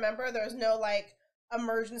said to remember there's no, like,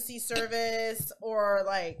 emergency service or,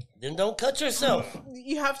 like... Then don't cut yourself.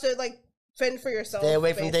 You have to, like, fend for yourself. Stay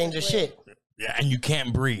away from dangerous shit. Yeah, and you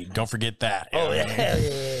can't breed. Don't forget that. Oh, yeah.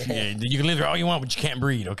 You can live there all you want, but you can't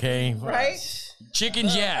breed, okay? Right?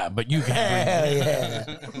 Chickens, yeah, but you can't. Hell yeah.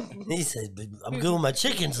 He said, I'm good with my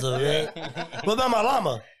chickens, though, right? What about my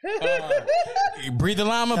llama? You breed the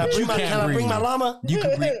llama, but you can't breed. Can I bring my llama? You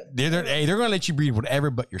can breed. They're going to let you breed whatever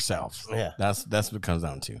but yourself. Yeah. That's what it comes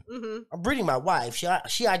down to. Mm-hmm. I'm breeding my wife.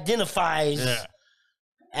 She identifies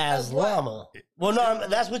as llama. Well, no,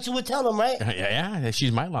 that's what you would tell them, right? Yeah.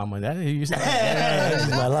 She's my llama. She's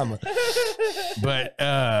my llama. But,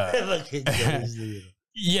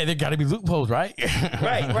 yeah, there got to be loopholes, right?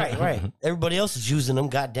 Right. Everybody else is using them,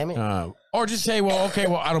 goddammit. Or just say, well, okay,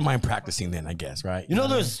 well, I don't mind practicing then, I guess, right? You know,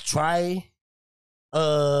 there's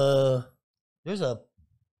there's a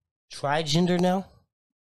trigender now.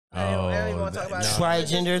 I don't even want to talk about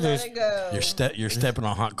Trigender. You're stepping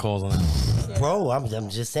on hot coals on that. Yeah. Bro, I'm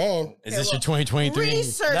just saying. Is this your 2023?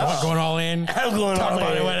 Research. Going all in? I'm going Talk all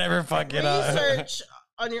about in. it, whatever. Fuck it up. Research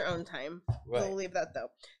on your own time. Right. We'll leave that though.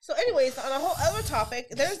 So, anyways, on a whole other topic,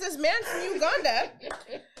 there's this man from Uganda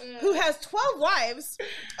who has 12 wives,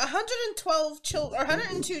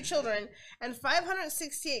 102 children, and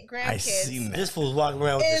 568 grandkids. I seen that. This fool's walking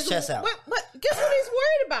around with his chest out. But guess what he's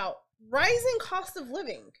worried about? Rising cost of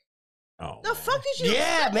living. Oh, The fuck did you?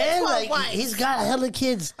 Yeah, expect man. 12 Like wives? he's got hella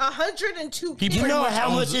kids. 102 kids. You know how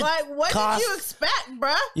much it Like, what costs? did you expect,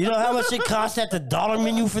 bruh? You know how much it costs at the dollar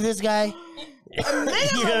menu for this guy? A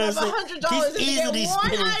minimum of $100. He's easily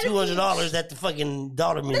spending $200 at the fucking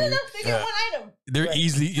dollar menu. No, they get one item. They're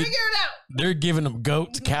easily. Figure it out. They're giving them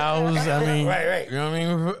goats, cows. I mean, Right. You know what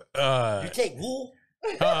I mean? You take wool.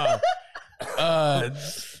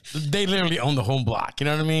 They literally own the whole block. You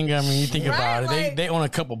know what I mean? You think about it. Like, They own a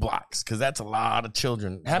couple blocks because that's a lot of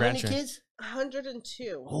children. How many kids?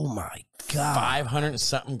 102. Oh my god! 500 and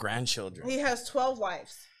something grandchildren. He has 12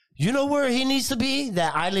 wives. You know where he needs to be?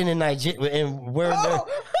 That island in Nigeria, and where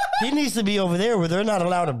he needs to be over there, where they're not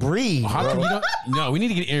allowed to breathe. How come you don't? No, we need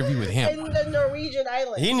to get an interview with him. In the Norwegian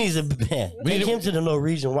island. He needs to take him to the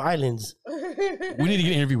Norwegian islands. We need to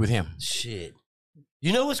get an interview with him. Shit.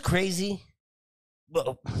 You know what's crazy?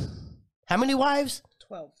 Well, how many wives?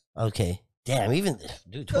 12. Okay. Damn, even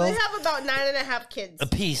dude, 12 So they have about 9.5 kids. a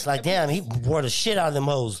piece. Like, damn, he wore the shit out of them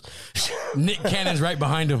hoes. Nick Cannon's right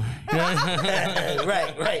behind him.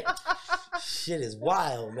 right. Shit is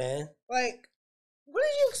wild, man. Like, what did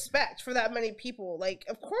you expect for that many people? Like,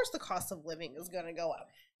 of course the cost of living is going to go up.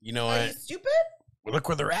 You know Are what? you stupid? Look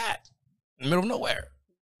where they're at. In the middle of nowhere.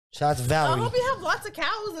 Shout out to I Valerie. hope you have lots of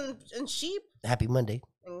cows and sheep Happy Monday.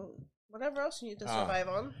 and whatever else you need to survive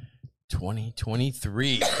on.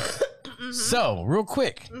 2023. So, real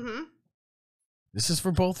quick. Mm-hmm. This is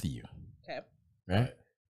for both of you. Okay. Right?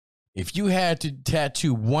 If you had to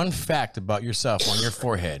tattoo one fact about yourself on your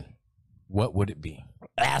forehead, what would it be?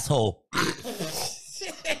 Asshole.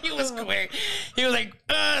 He was queer. He was like,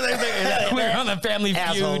 queer on the Family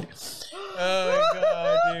Feud. Oh,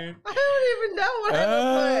 God, dude. I don't even know what I would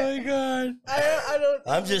Oh, God. put. I don't.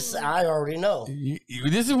 I already know.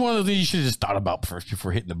 This is one of those things you should have just thought about first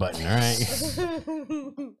before hitting the button, all right?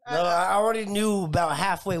 No, I already knew about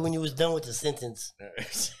halfway when you was done with the sentence.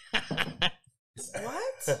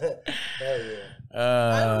 What? Hell yeah.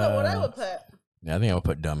 I don't know what I would put. Yeah, I think I would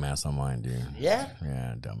put dumbass on mine, dude. Yeah?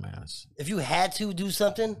 Yeah, dumbass. If you had to do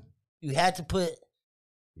something, you had to put...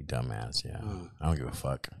 You dumbass, yeah. I don't give a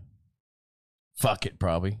fuck. Fuck it,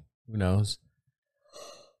 probably. Who knows?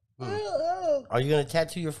 I don't know. Are you going to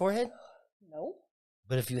tattoo your forehead? No.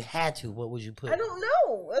 But if you had to, what would you put? I don't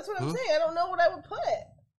know. That's what I'm saying. I don't know what I would put.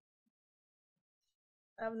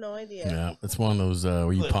 I have no idea. Yeah, it's one of those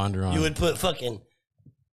where you ponder on. You would put fucking...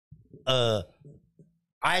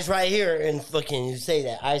 eyes right here and fucking... You say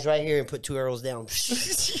that. Eyes right here and put 2 arrows down.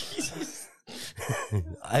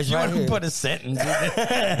 Eyes You right want to here. put a sentence in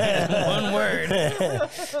one word.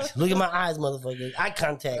 Look at my eyes, motherfucker. Eye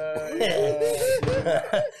contact.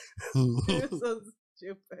 You're so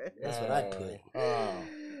stupid. That's what I put.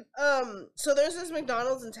 So there's this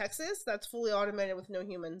McDonald's in Texas that's fully automated with no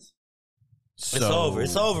humans. It's over.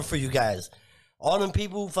 It's over for you guys. All them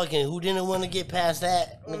people fucking who didn't want to get past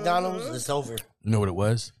that McDonald's, it's over. You know what it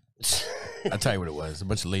was? I'll tell you what it was. A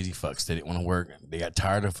bunch of lazy fucks that didn't want to work. They got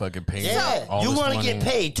tired of fucking paying. Yeah, all you this want to money. get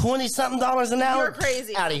paid $20-something an hour? You're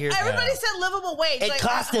crazy. Out of here. Everybody said livable wage. It like,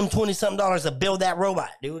 cost them $20-something to build that robot,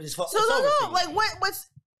 dude. It's So it's over for no. you. Like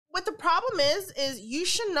what the problem is you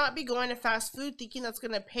should not be going to fast food thinking that's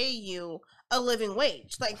going to pay you a living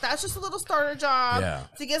wage. Like that's just a little starter job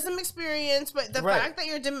to get some experience. But the fact that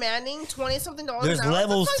you're demanding $20-something There's an hour,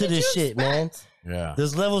 levels what the to fuck did this you shit, man. expect? Yeah.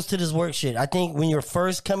 There's levels to this work shit. I think when you're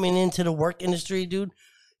first coming into the work industry, dude,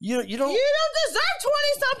 You don't deserve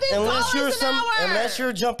 20-something unless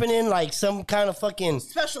you're jumping in like some kind of fucking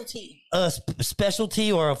specialty,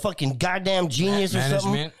 specialty or a fucking goddamn genius or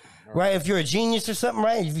something. Right? If you're a genius or something,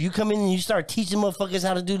 right? If you come in and you start teaching motherfuckers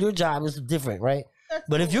how to do their job, it's different, right?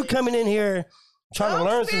 But if you're coming in here trying to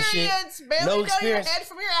learn some shit, no experience, your head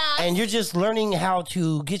from your ass, and you're just learning how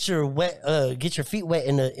to get your feet wet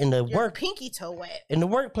in the work, pinky toe wet in the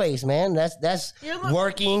workplace, man. That's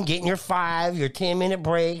working, getting your 10-minute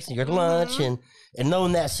breaks, your lunch, and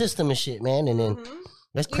knowing that system and shit, man. And then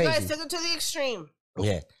that's crazy. You guys took it to the extreme.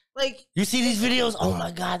 Yeah. Like, you see these videos? Oh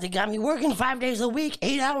my God, they got me working 5 days a week,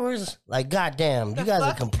 8 hours. Like, goddamn, you guys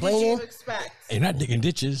are complaining. Did you expect? You're not digging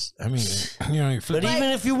ditches. I mean, you're but even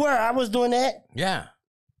if you were, I was doing that. Yeah,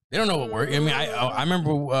 they don't know what work. I mean, I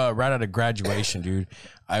remember right out of graduation, dude.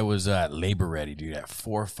 I was labor ready, dude, at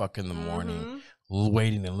 4 in the morning,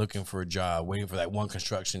 waiting and looking for a job, waiting for that one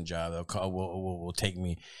construction job. They'll call, will take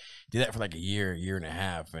me. Did that for like a year and a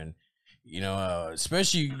half, and.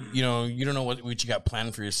 Especially, you don't know what you got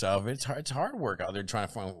planned for yourself. It's hard work out there trying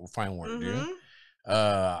to find work, dude.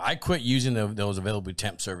 I quit using those available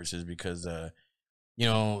temp services because, at the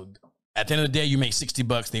end of the day, you make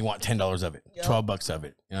 $60, they want $10 of it, $12 of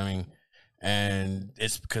it. You know what I mean? And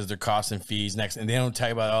it's because they're costs and fees and they don't tell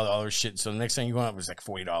you about all their shit. So the next thing you go up is like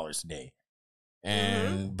 $40 a day.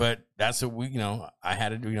 And but that's what I had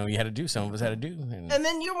to do. You had to do. Some of us had to do. And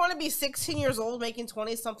then you want to be 16 years old making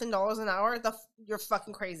 $20-something an hour? You're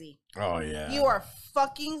fucking crazy. Oh yeah, you are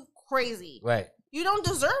fucking crazy. Right? You don't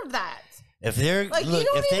deserve that. If they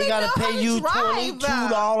gotta pay you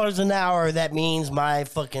 $22 an hour, that means my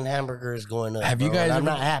fucking hamburger is going up. Have you guys? I'm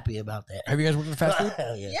not happy about that. Have you guys worked in fast food?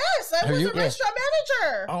 Hell yeah. Yes, I was a restaurant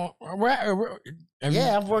manager. Oh,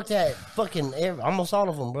 I've worked at fucking almost all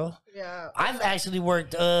of them, bro. Yeah, I've actually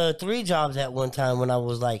worked 3 jobs at one time when I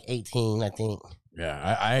was like 18, I think.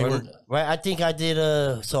 Yeah, I think I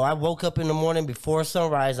did. So I woke up in the morning before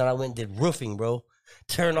sunrise and I went and did roofing, bro.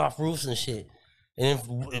 Turn off roofs and shit. And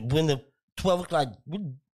when the 12 o'clock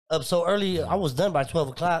up so early, I was done by 12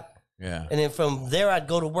 o'clock. Yeah. And then from there, I'd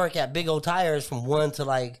go to work at Big O Tires from 1 to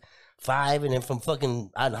like 5. And then from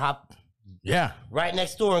I'd hop right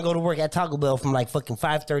next door and go to work at Taco Bell from like fucking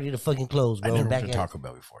 5:30 to fucking close, bro. I never worked at Taco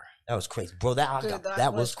Bell before. That was crazy, bro.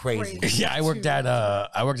 That was crazy. Yeah, I worked at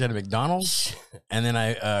a McDonald's, and then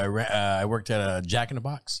I worked at a Jack in the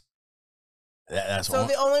Box. That's so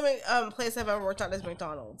the only place I've ever worked at is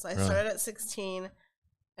McDonald's. I started at 16.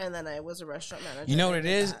 And then I was a restaurant manager. You know what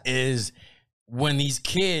it is when these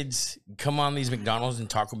kids come on these McDonald's and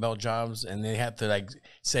Taco Bell jobs and they have to like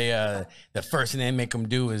say the first thing they make them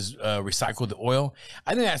do is recycle the oil.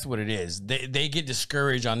 I think that's what it is. They get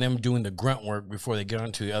discouraged on them doing the grunt work before they get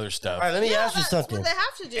onto the other stuff. All right, let me ask you something. What they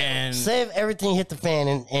have to do. And say if everything hit the fan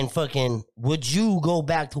and fucking, would you go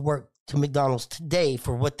back to work to McDonald's today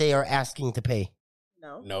for what they are asking to pay?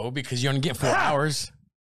 No, because you only get 4 hours.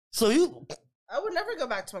 So I would never go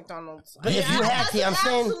back to McDonald's. But if you had to, I'm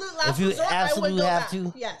saying, if you absolutely have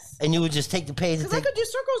to, yes, and you would just take the pay. Because I could do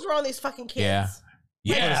circles around these fucking kids.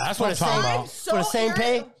 Yeah, that's what I'm talking about. For the same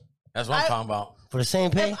pay? That's what I'm talking about. For the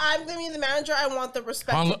same pay? If I'm going to be the manager, I want the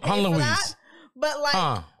respect to pay for that. But like,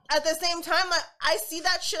 at the same time, like, I see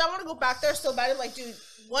that shit. I want to go back there so bad. And like, dude,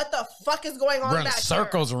 what the fuck is going on back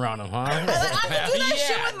circles around them, huh? Like, I can do that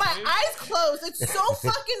shit with my eyes closed. It's so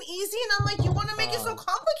fucking easy. And I'm like, you want to make it so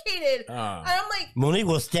complicated. And I'm like, Monique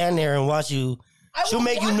will stand there and watch you. She'll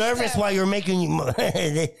make you nervous while you're making you.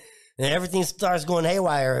 And everything starts going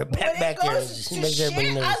haywire back there. I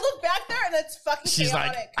look back there and it's fucking She's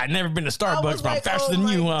chaotic. like, I've never been to Starbucks, but I'm faster than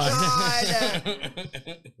you.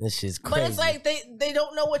 This shit's crazy. But it's like they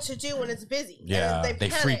don't know what to do when it's busy. Yeah, they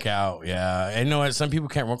freak out. Yeah, and you know what? Some people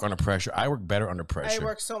can't work under pressure. I work better under pressure. I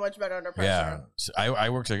work so much better under pressure. Yeah, so I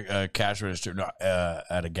worked a cash register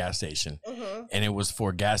at a gas station, and it was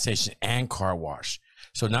for gas station and car wash.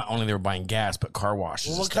 So not only they were buying gas, but car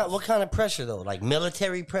washes. Well, what kind of pressure though? Like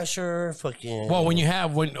military pressure, fucking. Well, when you're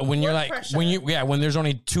like pressure. when there's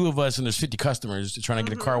only 2 of us and there's 50 customers trying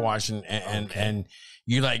to get a car wash and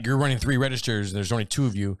you're running 3 registers and there's only 2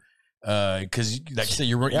 of you, because like I said,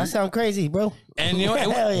 that sound crazy, bro. And you know,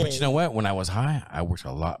 but you know what? When I was high, I worked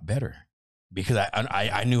a lot better because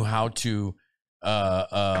I knew how to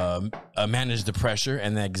manage the pressure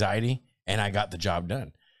and the anxiety, and I got the job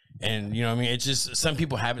done. And you know what I mean? It's just some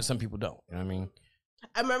people have it, some people don't. You know what I mean?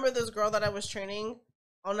 I remember this girl that I was training.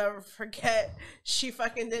 I'll never forget. She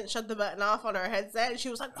fucking didn't shut the button off on her headset. And she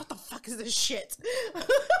was like, what the fuck is this shit? It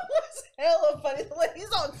was hella funny. The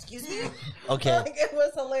lady's all, excuse me? Okay. Like, it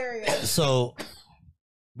was hilarious. So,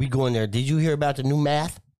 we go in there. Did you hear about the new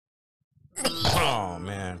math? Oh,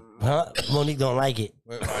 man. Huh? Monique don't like it.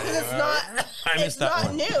 It's not. I missed It's that not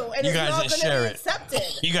one. new, and You it's guys not didn't going share to be it. accepted.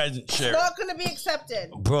 You guys didn't share. It's not going to be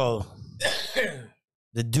accepted. Bro,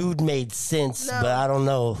 the dude made sense, No. but I don't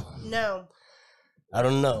know. No. I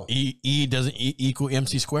don't know. E doesn't equal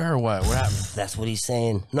MC square or what? What happened? That's what he's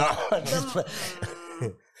saying. No.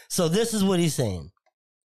 So this is what he's saying.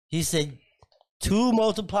 He said 2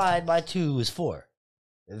 multiplied by 2 is 4.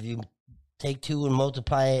 If you take 2 and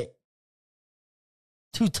multiply it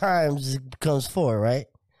 2 times, it becomes 4, right?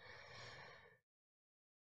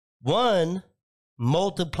 1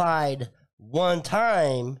 multiplied 1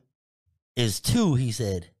 time is 2, he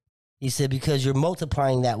said. He said because you're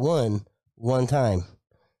multiplying that 1 time.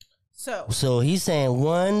 So he's saying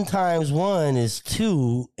 1 times 1 is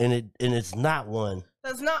 2, and it's not 1.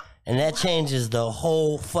 That's not. And that changes the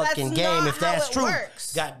whole fucking That's game not if that's how it true.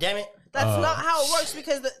 works. God damn it. That's not how it works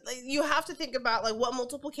because you have to think about like what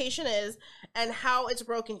multiplication is and how it's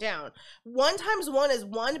broken down. 1 times 1 is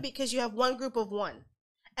 1 because you have 1 group of 1.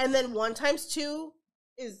 And then 1 times 2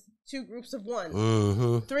 is 2 groups of 1.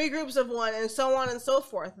 Mm-hmm. 3 groups of 1 and so on and so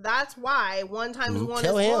forth. That's why 1 times 1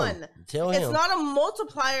 Tell is him. 1. Tell It's him. not a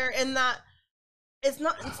multiplier in that it's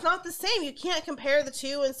not the same. You can't compare the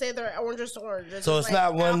two and say they're oranges to oranges. So it's like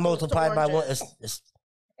not 1 apples to multiplied by 1. oranges.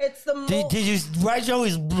 It's the did you write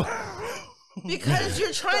Joey's? because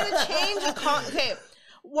you're trying to change okay.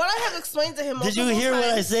 What I have explained to him Did you multiple hear what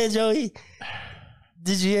I times- said, Joey?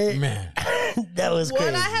 Did you hear it? Man. That was crazy.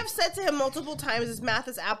 What I have said to him multiple times is math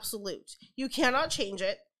is absolute. You cannot change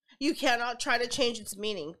it. You cannot try to change its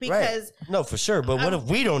meaning because Right. No, for sure. But what if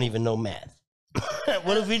we don't even know math?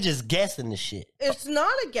 What if we just guessing the shit? it's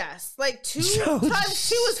not a guess. Like 2 Joe, times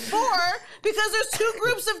 2 is 4 because there's 2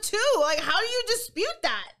 groups of 2. Like how do you dispute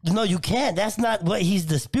that? No, you can't. That's not what he's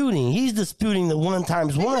disputing. He's disputing the 1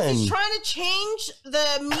 times 1. He's trying to change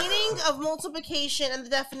the meaning of multiplication and the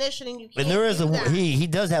definition, and you can't. And there is do a that. he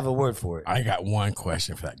does have a word for it. I got one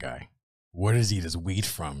question for that guy. Where does he eat his weed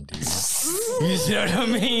from, dude? You see what I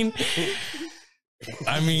mean?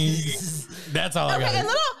 I mean, that's all I Okay, and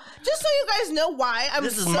got. just so you guys know why I'm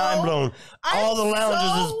This is so, mind blown. All the I'm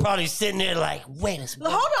loungers so- is probably sitting there like, wait a second.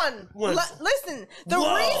 Hold on. Listen, the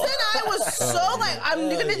Whoa. reason I was so like, I'm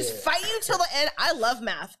gonna just fight you till the end. I love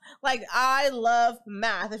math. Like, I love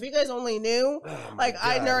math. If you guys only knew, like,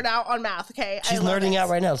 I nerd out on math, okay? She's I love nerding it. out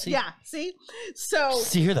right now. See? Yeah, see? So,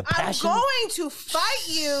 See here the passion? I'm going to fight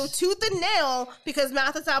you tooth and nail because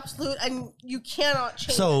math is absolute and you cannot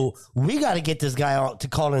change So it. we got to get this guy out to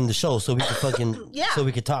call in the show so we can fucking Yeah. so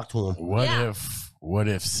we can talk to him. What Yeah. if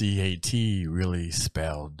CAT really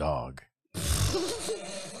spelled dog?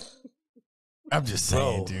 I'm just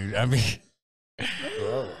saying, Bro. dude. I mean,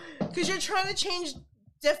 Because you're trying to change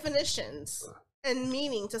definitions and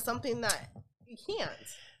meaning to something that you can't.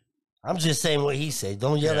 I'm just saying what he said.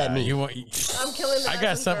 Don't yell at me. You want? I'm killing the I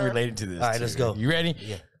got something messenger. related to this. All right, let's too. go. You ready?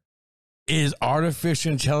 Yeah. Is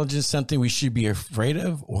artificial intelligence something we should be afraid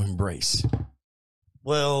of or embrace?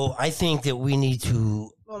 Well, I think that we need to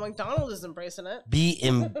Well, McDonald's is embracing it.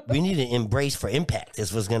 we need to embrace for impact.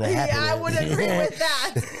 That's what's going to happen. Yeah, I would agree with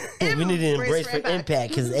that. We need to embrace for impact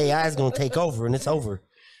because AI is going to take over and it's over.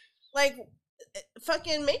 Like,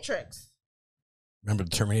 fucking Matrix. Remember the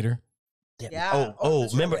Terminator? Yeah. Oh,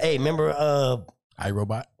 remember? Hey, remember?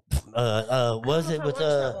 iRobot? Was it with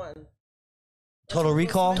Total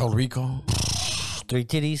Recall? Total Recall? 3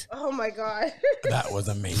 titties. Oh my god. That was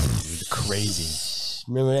amazing, dude. Crazy.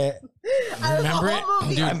 Remember that? Remember The it? whole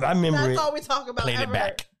movie, Dude, I remember That's it. all we talk about. Played it ever.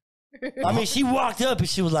 back. I mean, she walked up and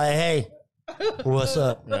she was like, "Hey, what's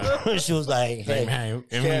up?" She was like, Hey, "Hey, man,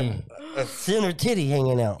 I mean, a center titty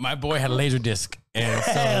hanging out." my boy had a laser disc, and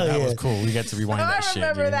so Hell that was yeah. cool. We got to rewind I that shit,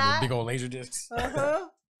 remember dude. that. The big old laser discs. Uh-huh.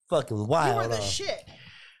 Fucking You were wild. the shit.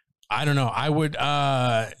 I don't know. I would.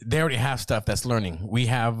 They already have stuff that's learning. We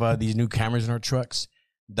have these new cameras in our trucks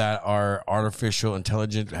that are artificial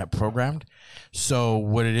intelligence programmed. So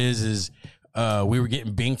what it is we were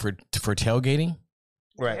getting Bing for tailgating,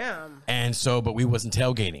 Right. Damn. and so but we wasn't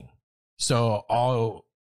tailgating. So all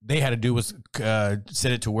they had to do was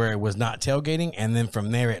set it to where it was not tailgating, and then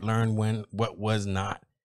from there it learned what was not.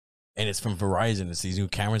 And it's from Verizon. It's these new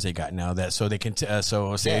cameras they got now that so they can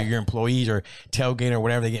so say your employees or tailgate or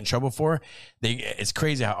whatever they get in trouble for. It's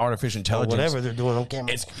crazy how artificial intelligence. Whatever they're doing on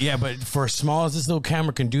camera. But for as small as this little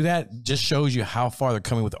camera can do that, just shows you how far they're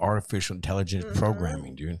coming with artificial intelligence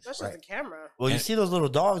programming, dude. That's just a camera. Well, you see those little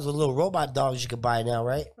dogs, the little robot dogs you can buy now,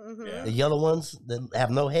 right? Mm-hmm. The yellow ones that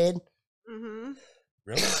have no head. Mm-hmm.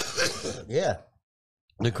 Really? Yeah.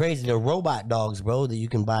 They're crazy. They're robot dogs, bro, that you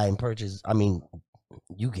can buy and purchase. I mean,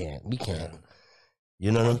 you can't. We can't.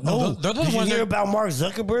 You know what I'm No, saying? they're the Did you ones hear that- about Mark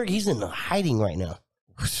Zuckerberg? He's in hiding right now.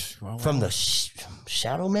 From the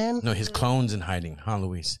Shadow Man? No, his clone's in hiding, huh,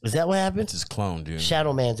 Luis? Is that what happened? It's his clone, dude.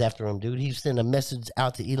 Shadow Man's after him, dude. He sent a message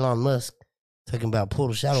out to Elon Musk talking about pull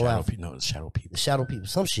the shadow out. No, the shadow people. The shadow people.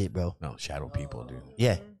 Some shit, bro. No, shadow people, dude.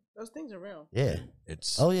 Yeah. Those things are real. Yeah.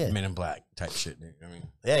 It's Men in Black type shit, dude. I mean,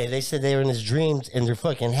 yeah, they said they were in his dreams and they're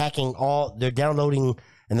fucking hacking they're downloading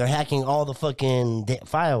and they're hacking all the fucking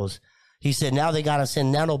files. He said now they gotta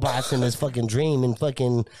send nanobots in his fucking dream and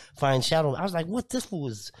fucking find Shadow. I was like, what this fool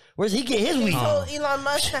is? Where's he get his weed? He told Elon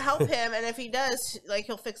Musk to help him, and if he does, like,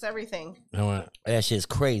 he'll fix everything. You know what? That shit's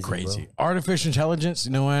crazy. Crazy. Bro. Artificial intelligence,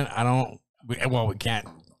 you know what? We can't.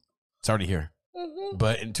 It's already here. Mm-hmm.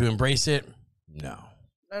 But to embrace it, no.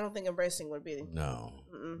 I don't think embracing would be. No.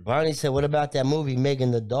 Bonnie said, what about that movie,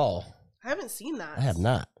 Megan the Doll? I haven't seen that. I have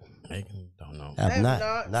not. Megan, don't know. I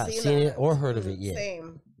have not seen it or heard of it yet.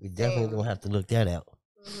 Same. We definitely gonna have to look that out.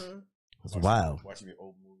 Mm-hmm. It's wild. Watching the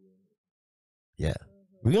old movie. Yeah.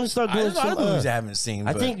 We're gonna start doing some movies I haven't seen.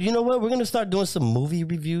 I think, you know what? We're gonna start doing some movie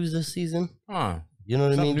reviews this season. Huh. You know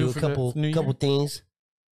what I mean? Do a couple things.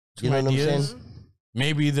 You know what I'm saying?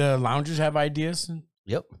 Maybe the loungers have ideas.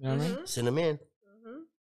 Yep. You know what I mean? Send them in.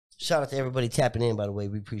 Shout out to everybody tapping in, by the way.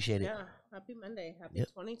 We appreciate it. Yeah. Happy Monday. Happy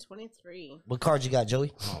 2023. What card you got,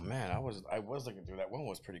 Joey? Oh man, I was looking through that one.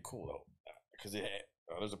 Was pretty cool though, because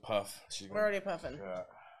there's a puff. We're already puffing.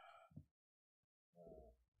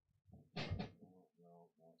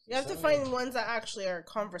 You have to find ones that actually are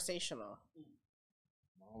conversational.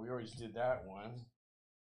 Well, we already did that one.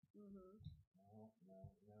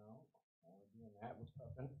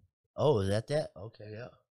 Oh, is that? Okay, yeah.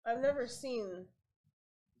 I've never seen.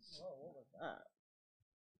 Whoa, what was that?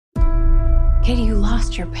 Katie, you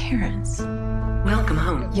lost your parents. Welcome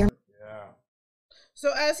home.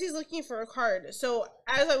 So as he's looking for a card, so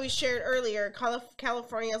as we shared earlier,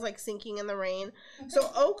 California is like sinking in the rain. So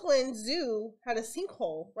Oakland Zoo had a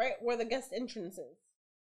sinkhole right where the guest entrance is.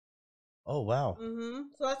 Oh wow.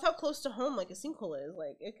 So that's how close to home like a sinkhole is.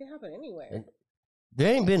 Like it can happen anywhere.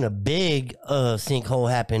 There ain't been a big sinkhole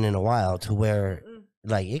happen in a while to where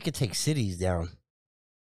like it could take cities down.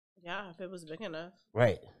 Yeah, if it was big enough.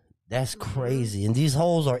 Right. That's crazy. And these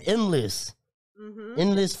holes are endless.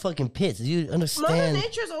 Endless fucking pits. You understand? Mother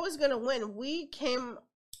Nature's always gonna win. We came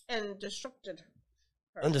and destructed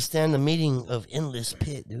her. Understand the meaning of endless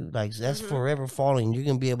pit, dude. Like that's forever falling. You're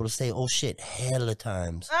gonna be able to say, "Oh shit," hella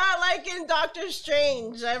times. Like in Doctor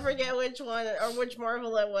Strange. I forget which one or which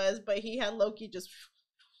Marvel it was, but he had Loki just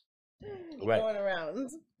going around.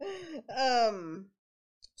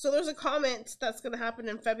 So there's a comet that's gonna happen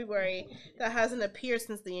in February that hasn't appeared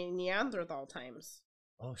since the Neanderthal times.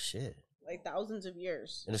 Oh shit. Like thousands of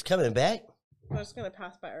years. And it's coming back? But it's going to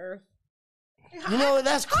pass by Earth. You know,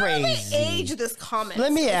 that's crazy. How do they age this comet?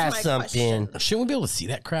 Let me ask something. Question. Shouldn't we be able to see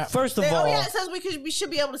that crap? First of all. Oh, yeah, it says we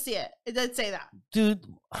should be able to see it. It did say that. Dude.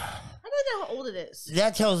 I don't know how old it is.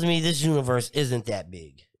 That tells me this universe isn't that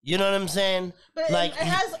big. You know what I'm saying? But like, it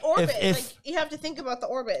has orbit. If, like you have to think about the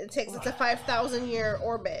orbit. It's a 5,000 year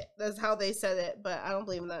orbit. That's how they said it, but I don't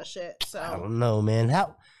believe in that shit. So I don't know, man.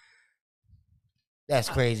 That's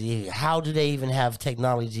crazy. How do they even have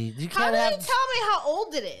technology? You can't tell me how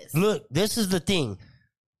old it is? Look, this is the thing.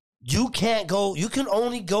 You can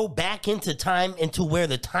only go back into time into where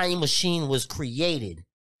the time machine was created.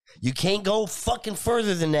 You can't go fucking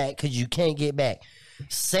further than that because you can't get back.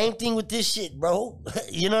 Same thing with this shit, bro.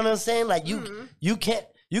 You know what I'm saying? Like you can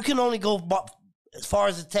only go as far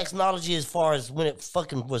as the technology, as far as when it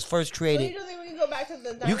fucking was first created. So you don't think we can go back to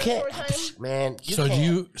the dinosaur you can't, time? Man. You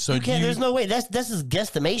can't. There's no way. This is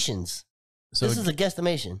guesstimations. So this is a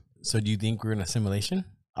guesstimation. So do you think we're in a simulation?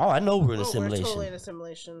 Oh, I know we're in a simulation. We're totally in a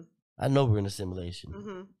simulation. I know we're in a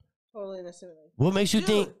simulation. Totally in a simulation. What makes you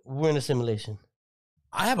think we're in a simulation?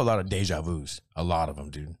 I have a lot of deja vus. A lot of them,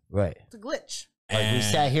 dude. Right. It's a glitch. Like we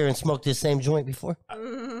sat here and smoked this same joint before.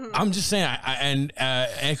 I'm just saying, and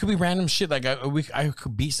it could be random shit. Like I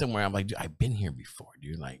could be somewhere. I'm like, dude, I've been here before,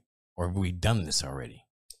 dude. Like, or have we done this already?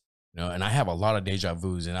 You know. And I have a lot of deja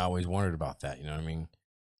vus, and I always wondered about that. You know what I mean?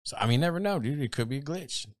 So I mean, never know, dude. It could be a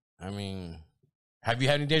glitch. I mean, have you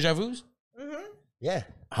had any deja vus? Yeah.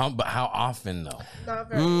 But how often though? Not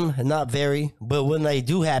very. Not very. But when they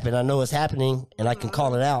do happen, I know it's happening, and I can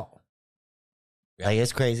call it out. Like,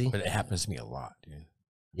 it's crazy. But it happens to me a lot, dude.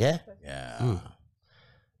 Yeah? Yeah.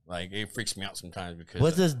 Like, it freaks me out sometimes because...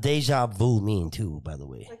 What does deja vu mean, too, by the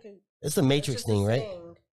way? It's a Matrix thing, right? I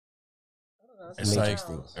don't know. It's like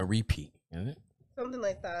a repeat, isn't it? Something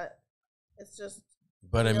like that. It's just...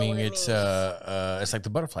 But, I mean, it's like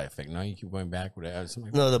the butterfly effect, no? You keep going back with it.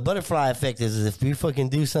 Something like no, the butterfly effect is if we fucking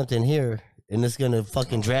do something here, and it's going to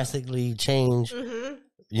fucking drastically change...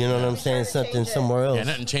 You know what I'm saying? Something somewhere else. Yeah,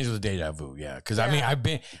 nothing changed with the deja vu. Yeah, because I mean, I've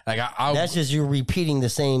been like, that's just you repeating the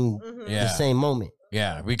same, the same moment.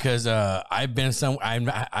 Yeah, because I've been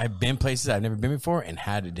places I've never been before and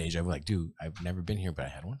had a deja vu. Like, dude, I've never been here, but I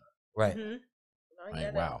had one. Right.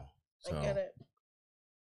 Like, wow. So, I get it.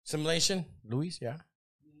 Simulation, Luis. Yeah.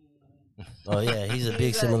 Oh yeah, he's a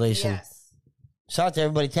big simulation. Yes. Shout out to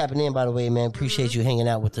everybody tapping in, by the way, man. Appreciate you hanging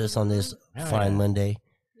out with us on this fine Monday.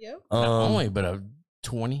 Yep. Not only, but a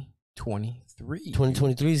 2023.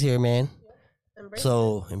 2023 is here, man. Embrace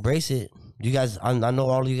Embrace it. You guys, I know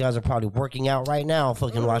all of you guys are probably working out right now,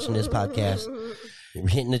 fucking watching this podcast. You're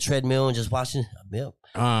hitting the treadmill and just watching. Yep.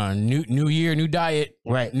 New year, new diet.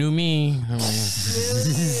 Right. New me.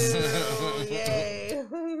 Yay.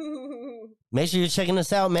 Make sure you're checking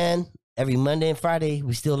us out, man. Every Monday and Friday,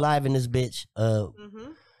 we still live in this bitch.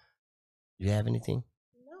 You have anything?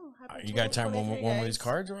 No. You got time one of these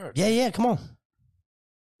cards? Or? Yeah, come on.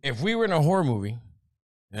 If we were in a horror movie,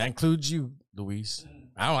 and that includes you, Luis.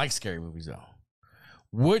 I don't like scary movies though.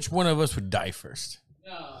 Which one of us would die first?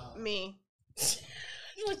 Me.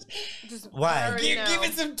 Why? Give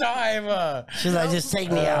it some time. She's like, just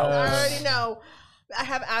take me out. I already know. I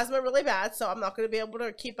have asthma really bad, so I'm not going to be able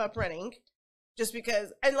to keep up running. Just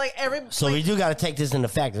because, and like So we do got to take this into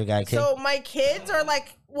factor, guy. Okay? So my kids are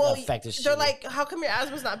like, well, Factor they're like, how come your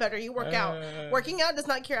asthma's not better? You work out. Working out does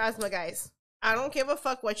not cure asthma, guys. I don't give a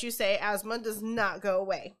fuck what you say. Asthma does not go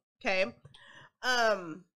away. Okay.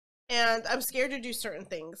 And I'm scared to do certain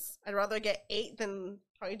things. I'd rather get 8 than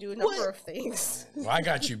probably do a number of things. Well, I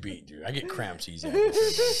got you beat, dude. I get cramps easy.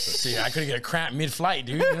 See, I could get a cramp mid-flight,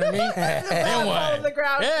 dude. You know what I mean? Then what? On the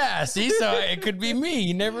ground. Yeah, see, so it could be me.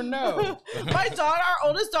 You never know. My daughter, our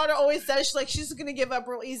oldest daughter, always says she's gonna give up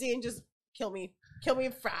real easy and just kill me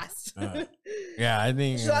fast. Yeah, I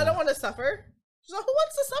think. She's like, I don't want to suffer. She's like, who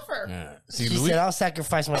wants to suffer? Yeah. See, She said, I'll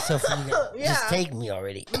sacrifice myself for you. Yeah. Just take me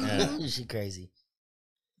already. Yeah. She crazy.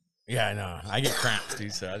 Yeah, I know. I get cramps,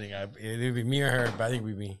 dude. So I think it'd be me or her, but I think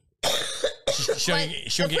we'd be. She'll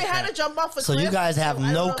if get we had cramps. to jump off a So cliff, you guys have I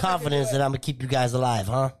don't know no if I could do confidence it. that I'm going to keep you guys alive,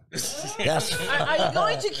 huh? That's, Are you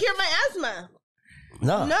going to cure my asthma?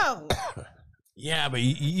 no. No. Yeah, but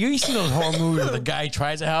you seen those horror movies where the guy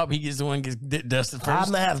tries to help, he gets the one gets dusted 1st. I'm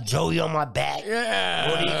going to have Joey on my back.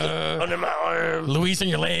 Yeah. Under my arm. Luis on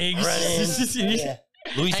your legs. Yeah.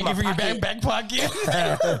 Luis in my Hanging for your back pocket.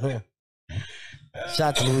 Shout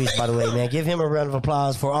out to Luis, by the way, man. Give him a round of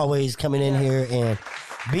applause for always coming in here and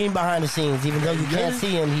being behind the scenes. Even though you can't see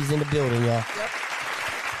him, he's in the building, y'all. Yep.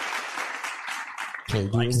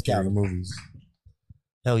 Can't do it without him. movies.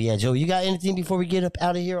 Oh, yeah, Joe. You got anything before we get up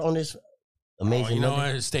out of here on this amazing You know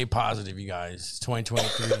Monday? what? Stay positive, you guys. It's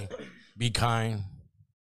 2023. Be kind.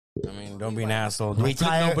 I mean, don't be an asshole. Don't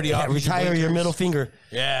flip nobody off. Use Retire your blinkers. middle finger.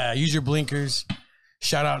 Yeah, use your blinkers.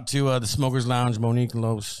 Shout out to the Smokers Lounge, Monique and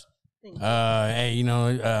Los. Hey, you know,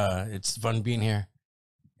 it's fun being here.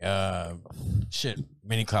 Shit,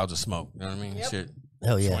 many clouds of smoke. You know what I mean? Yep. Shit.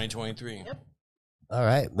 Hell yeah. 2023. Yep. All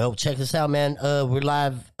right. Well, check this out, man. We're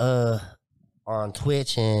live on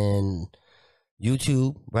Twitch and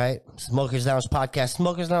YouTube, right? Smokers Lounge Podcast.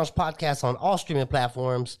 Smokers Lounge Podcast on all streaming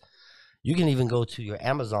platforms. You can even go to your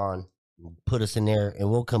Amazon, put us in there, and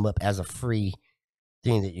we'll come up as a free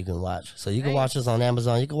thing that you can watch. So you can watch us on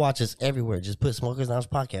Amazon. You can watch us everywhere. Just put Smokers Lounge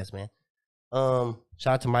Podcast, man.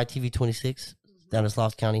 Shout out to My TV 26 down in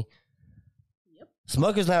Slough County. Yep.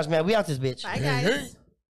 Smokers Lounge, man. We out this bitch. Bye, guys.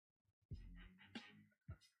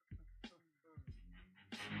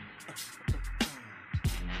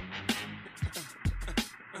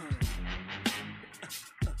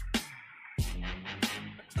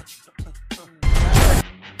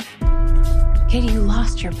 Katie, you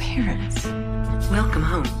lost your parents. Welcome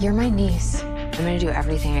home. You're my niece. I'm gonna do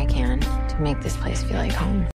everything I can to make this place feel like home.